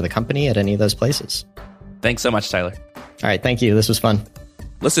me or the company at any of those places. Thanks so much, Tyler. All right. Thank you. This was fun.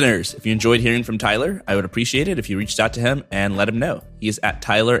 Listeners, if you enjoyed hearing from Tyler, I would appreciate it if you reached out to him and let him know. He is at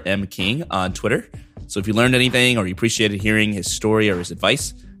Tyler M. King on Twitter. So if you learned anything or you appreciated hearing his story or his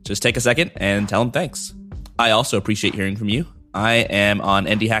advice, just take a second and tell him thanks. I also appreciate hearing from you. I am on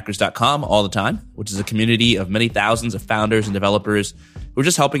indiehackers.com all the time, which is a community of many thousands of founders and developers who are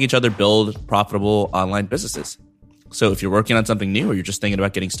just helping each other build profitable online businesses. So if you're working on something new or you're just thinking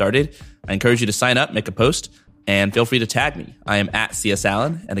about getting started, I encourage you to sign up, make a post, and feel free to tag me. I am at CS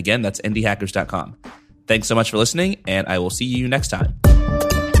Allen. And again, that's indiehackers.com. Thanks so much for listening, and I will see you next time.